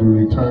you will be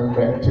returned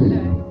back to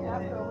you.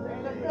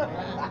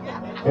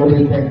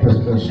 Everything that's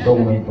been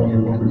stolen from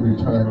you will be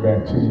returned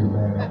back to you,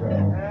 man and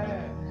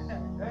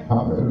God.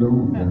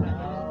 Hallelujah.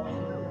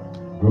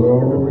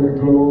 Glory,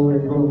 glory,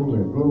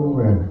 glory,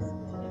 glory.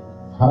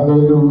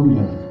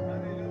 Hallelujah.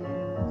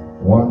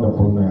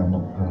 Wonderful Lamb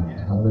of God.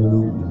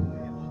 Hallelujah.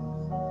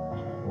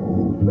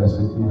 Oh,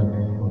 blessed be the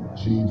name of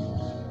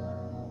Jesus.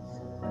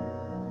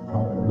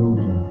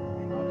 Hallelujah.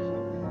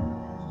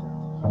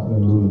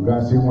 Hallelujah.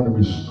 God said He want to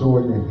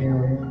restore your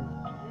hearing.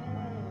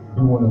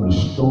 He want to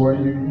restore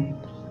you.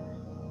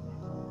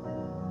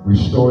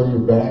 Restore you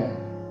back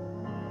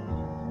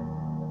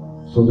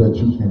so that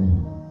you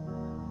can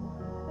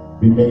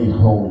be made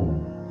whole.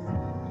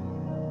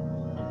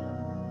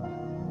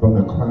 From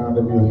the crown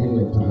of your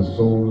head to the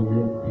sole of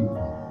your feet.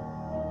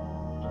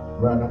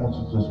 Right, I want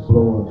you to just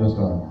blow just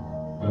a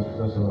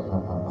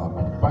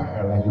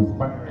fire, like you're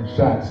firing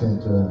shots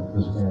into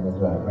this man of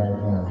God right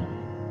now.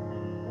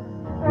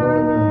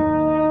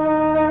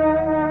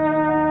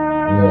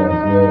 Yes,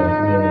 yes,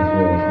 yes,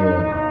 yes,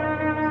 yes.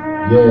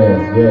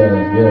 Yes, yes,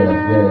 yes,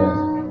 yes.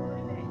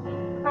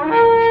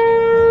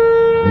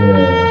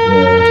 Yes,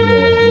 yes,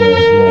 yes,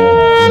 yes, yes,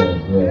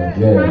 yes,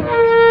 yes.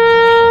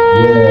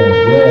 Yes,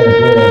 yes,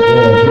 yes,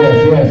 yes, yes,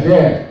 yes,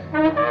 yes.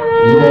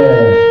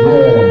 Yes,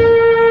 yes.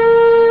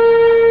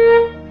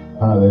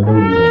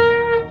 Hallelujah.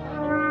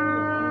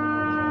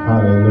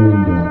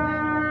 Hallelujah.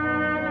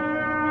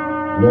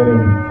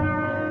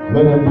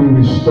 Let him be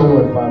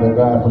restored, Father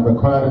God, from the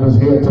crown of his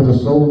head to the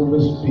sole of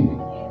his feet.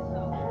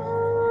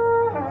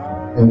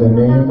 In the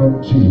name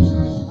of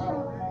Jesus.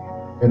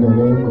 In the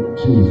name of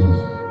Jesus.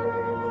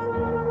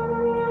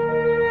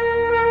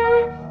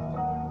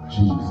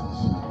 Jesus.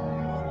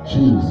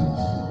 Jesus.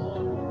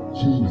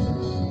 Jesus.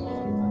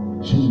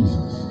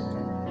 Jesus.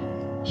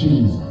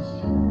 Jesus.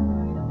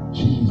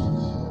 Jesus.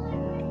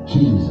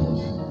 Jesus.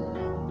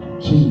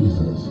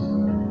 Jesus.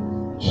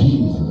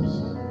 Jesus.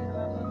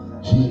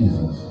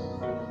 Jesus.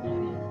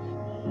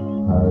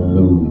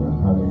 Hallelujah.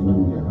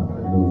 Hallelujah.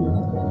 Hallelujah.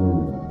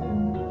 Hallelujah.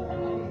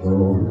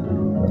 Glory to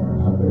God.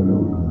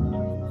 Hallelujah.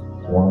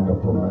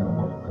 Wonderful Lamb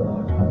of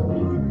God.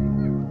 Hallelujah.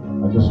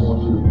 I just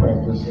want you to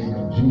practice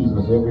singing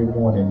Jesus every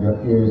morning. Your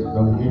ears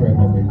don't hear it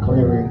and they're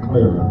clearer and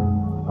clearer.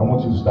 I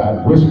want you to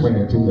start whispering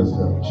it to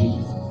yourself.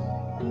 Jesus.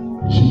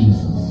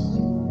 Jesus.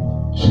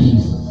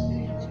 Jesus.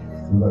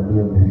 You're going to be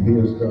able to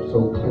hear stuff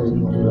so clear.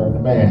 You're going to be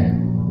like,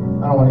 man,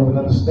 I don't even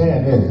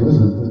understand this.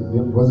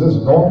 Was this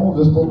normal?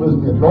 Is this supposed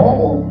to be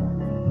normal?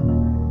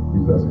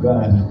 Because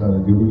God is going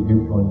to do it.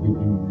 He's going to give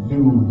you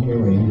new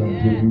hearing. He's going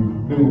to give you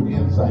new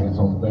insights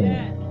on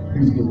things.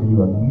 He's giving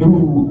you a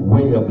new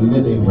way of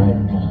living right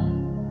now.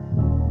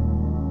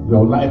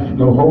 Your life,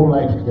 your whole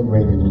life is getting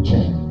ready to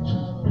change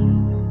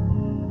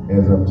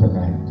as of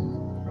tonight.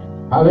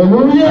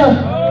 Hallelujah!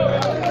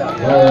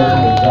 Glory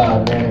to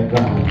God, man of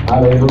God.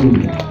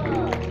 Hallelujah.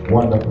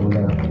 Wonderful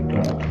Lamb of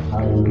God.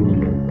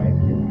 Hallelujah. Thank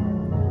you.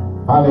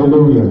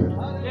 Hallelujah.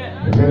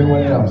 Is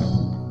anyone else?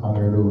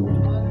 Hallelujah.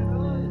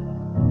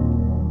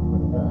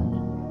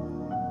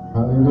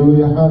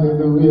 Hallelujah,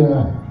 hallelujah.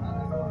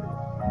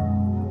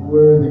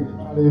 Worthy,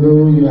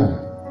 hallelujah.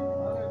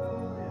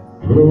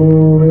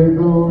 Glory,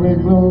 glory,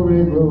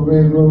 glory,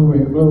 glory, glory,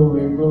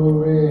 glory,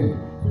 glory.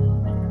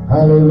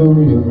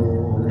 Hallelujah.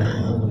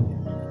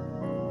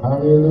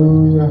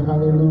 Hallelujah,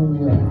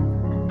 hallelujah.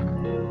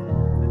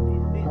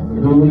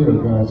 Hallelujah.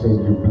 God says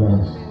you're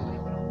blessed.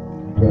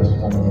 Blessed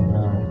woman of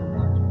God.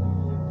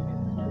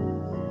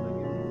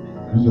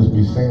 You just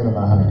be singing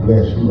about how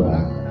blessed you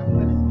are.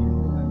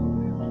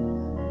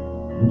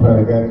 You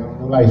probably got it on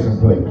your license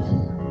plates.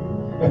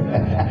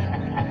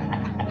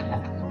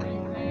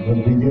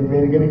 Must be getting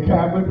ready to get a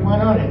car with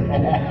one on it.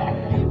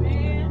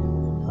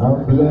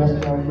 I'm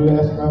blessed, I'm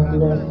blessed, I'm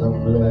blessed, I'm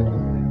blessed.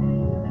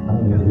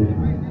 Hallelujah.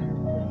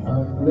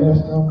 I'm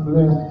blessed, I'm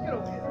blessed.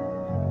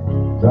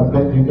 So I'm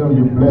letting you know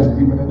you're blessed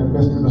even in the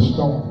midst of the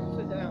storm.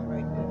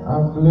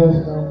 I'm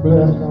blessed, I'm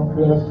blessed, I'm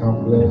blessed,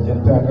 I'm blessed.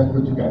 Sometimes that's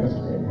what you got to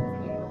say.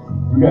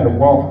 You got to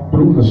walk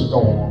through the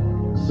storm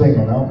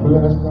singing, I'm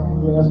blessed, I'm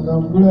blessed,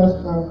 I'm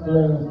blessed, I'm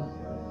blessed.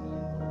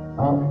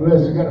 I'm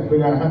blessed. You got to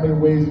figure out how many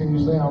ways can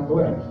you say I'm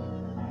blessed.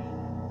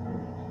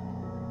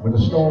 When the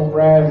storm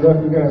rises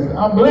up, you got to say,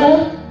 I'm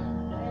blessed.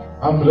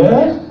 I'm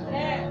blessed.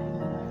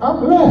 I'm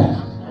blessed.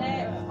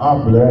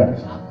 I'm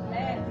blessed.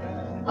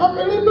 I'm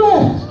really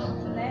blessed.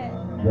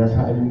 That's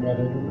how you got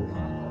to do it.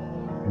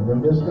 In the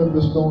midst of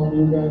the storm,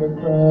 you gotta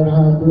cry,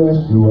 how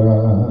blessed you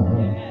are.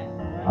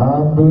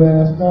 I'm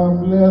blessed, I'm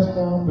blessed,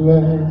 I'm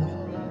blessed.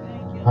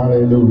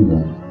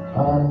 Hallelujah.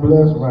 I'm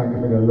blessed. Right,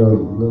 give me the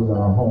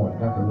little horn,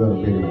 not the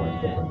little bitty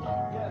one.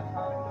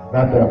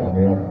 Not that one,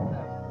 the other one.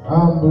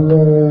 I'm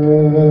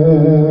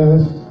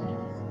blessed.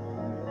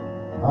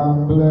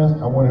 I'm blessed.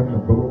 I want him to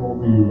blow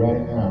over you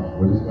right now.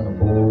 But he's going to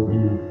blow over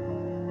you.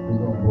 He's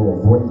going to blow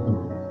a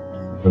breakthrough.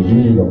 Because you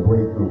need a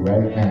breakthrough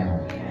right now.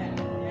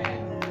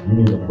 You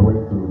need a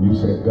breakthrough. You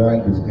said,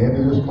 God, this end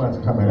of this month's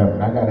coming up,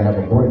 and I got to have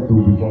a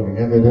breakthrough before the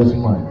end of this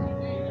month.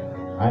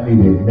 I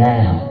need it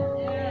now.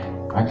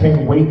 I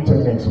can't wait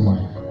till next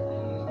month.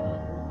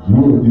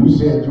 You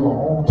said you're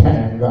on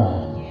time,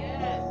 God.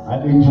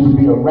 I need you to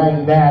be a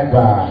right now,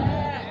 God.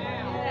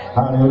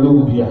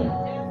 Hallelujah.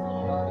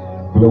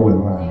 Blow it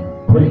line.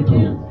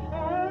 Breakthrough.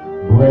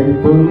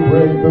 Breakthrough,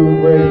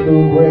 breakthrough,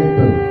 breakthrough,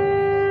 breakthrough.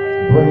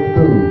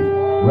 Breakthrough.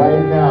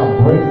 Right now.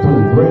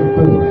 Breakthrough,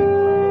 breakthrough.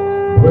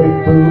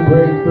 Breakthrough,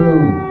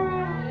 breakthrough.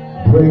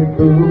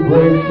 Breakthrough,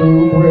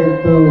 breakthrough,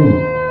 breakthrough.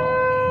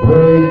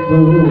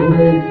 Breakthrough,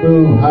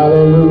 breakthrough.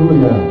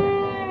 Hallelujah.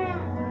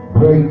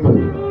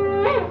 Breakthrough.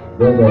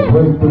 There's a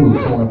breakthrough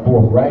going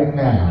forth right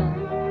now.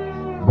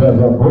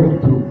 There's a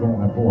breakthrough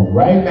going forth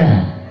right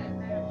now.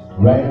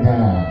 Right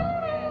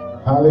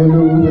now.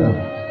 Hallelujah.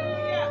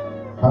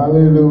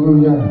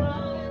 Hallelujah.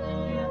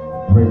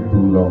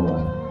 Breakthrough,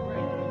 Lord.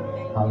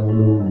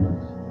 Hallelujah.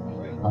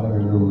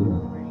 Hallelujah.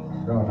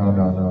 No. You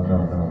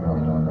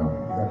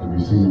got to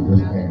receive this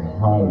thing.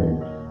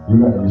 Hallelujah. You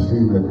got to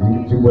receive it.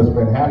 See what's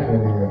been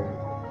happening here.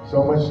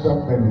 So much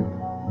stuff been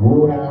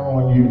rolled out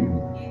on you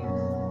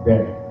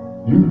that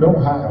you know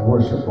how to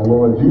worship the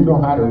Lord. You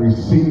know how to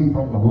receive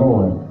from the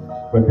Lord.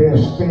 But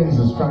there's things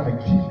that's trying to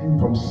keep you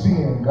from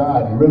seeing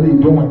God really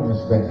doing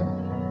this thing.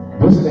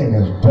 This thing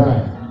is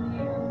done.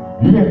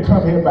 You didn't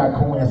come here by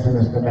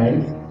coincidence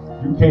tonight.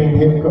 You came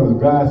here because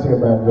God said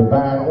that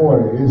divine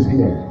order is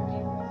here.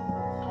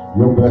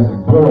 Your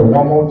blessing. Blow it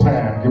one more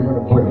time. Give it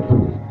a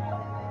breakthrough.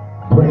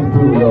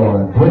 Breakthrough,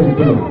 Lord.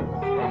 Breakthrough.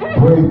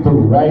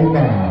 Breakthrough right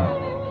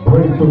now.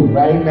 Breakthrough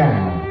right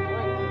now.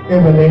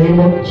 In the name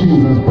of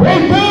Jesus.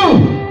 Breakthrough!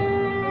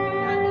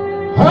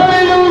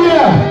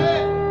 Hallelujah!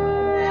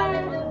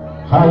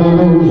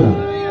 Hallelujah.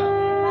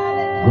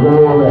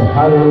 Glory.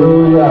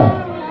 Hallelujah.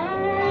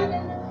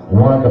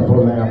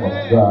 Wonderful Lamb of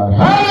God.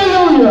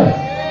 Hallelujah!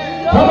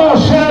 Come on,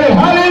 shout it.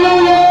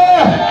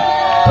 Hallelujah!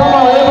 Come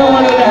on,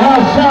 everyone in the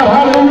house, shout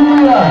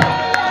hallelujah!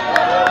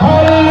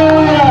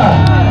 Hallelujah!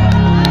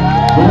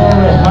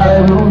 Glory.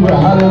 Hallelujah.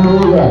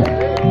 Hallelujah.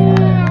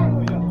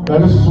 Now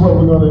this is what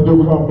we're going to do.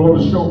 We're going to blow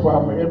the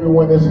shofar for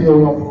everyone that's here.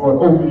 We're going to blow it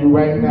over you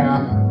right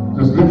now.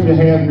 Just lift your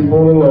hands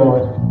before the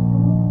Lord.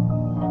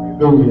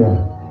 Hallelujah.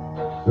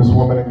 This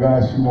woman of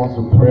God, she wants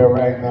a prayer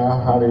right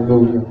now.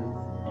 Hallelujah.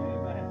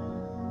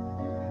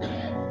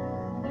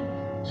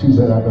 She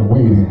said, I've been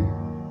waiting.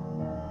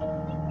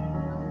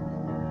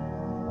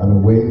 I've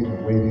been waiting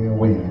and waiting and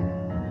waiting.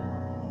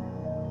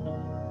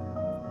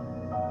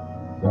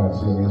 God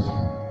said,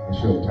 it's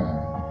your time.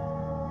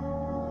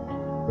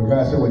 But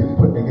God said, what he's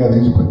putting together,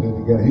 he's putting it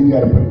together. He's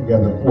got to put it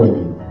together for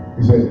you.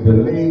 He said,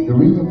 the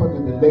reason for the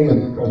delay is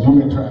because you've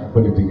been trying to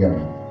put it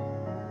together.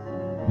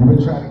 You've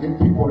been trying to get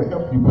people to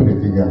help you put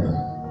it together.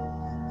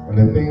 And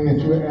the thing that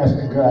you're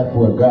asking God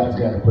for, God's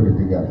got to put it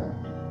together.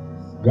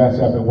 God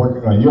said, I've been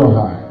working on your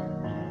heart.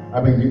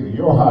 I've been getting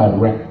your heart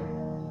right.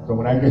 So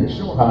when I get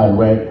your heart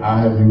right,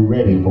 I'll have you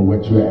ready for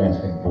what you're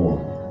asking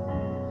for.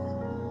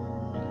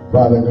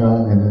 Father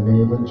God, in the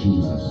name of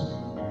Jesus,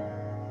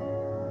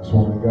 this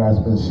woman of God's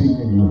been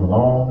seeking you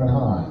long and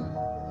hard.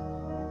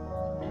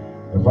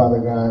 And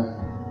Father God,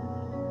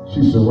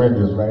 she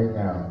surrenders right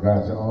now.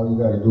 God said, all you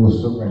got to do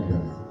is surrender.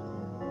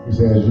 He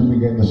said, as you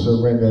begin to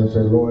surrender and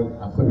say, Lord,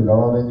 I put it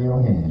all in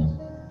your hands.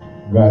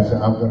 God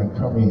said, I'm going to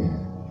come in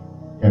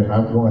and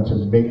I'm going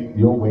to make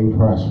your way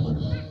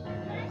prosperous.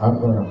 I'm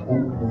going to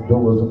open the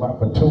doors of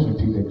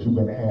opportunity that you've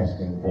been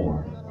asking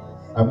for.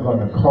 I'm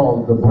going to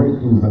cause the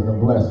breakthroughs and the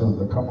blessings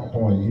to come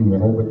upon you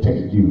and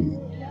overtake you.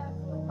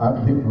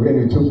 I'm getting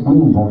ready to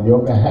move on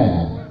your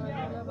behalf.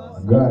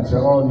 God said,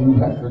 all you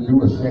have to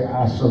do is say,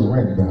 I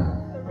surrender.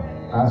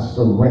 I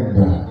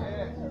surrender.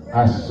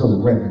 I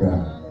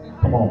surrender.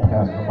 Come on,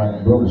 Pastor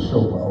Mike, blow the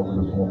shofar over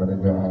this woman of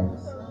God.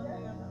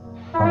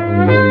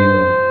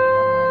 Hallelujah.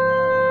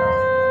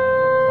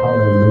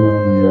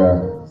 Hallelujah.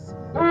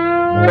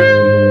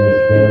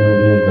 There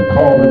it is. The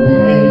call of the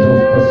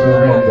angels for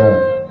surrender.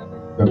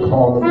 The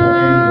call of the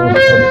angels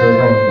for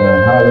surrender.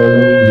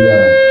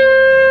 Hallelujah.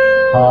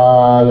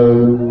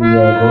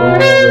 Hallelujah.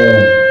 Glory.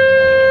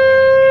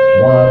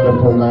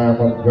 Wonderful Lamb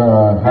of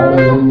God.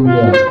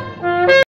 Hallelujah.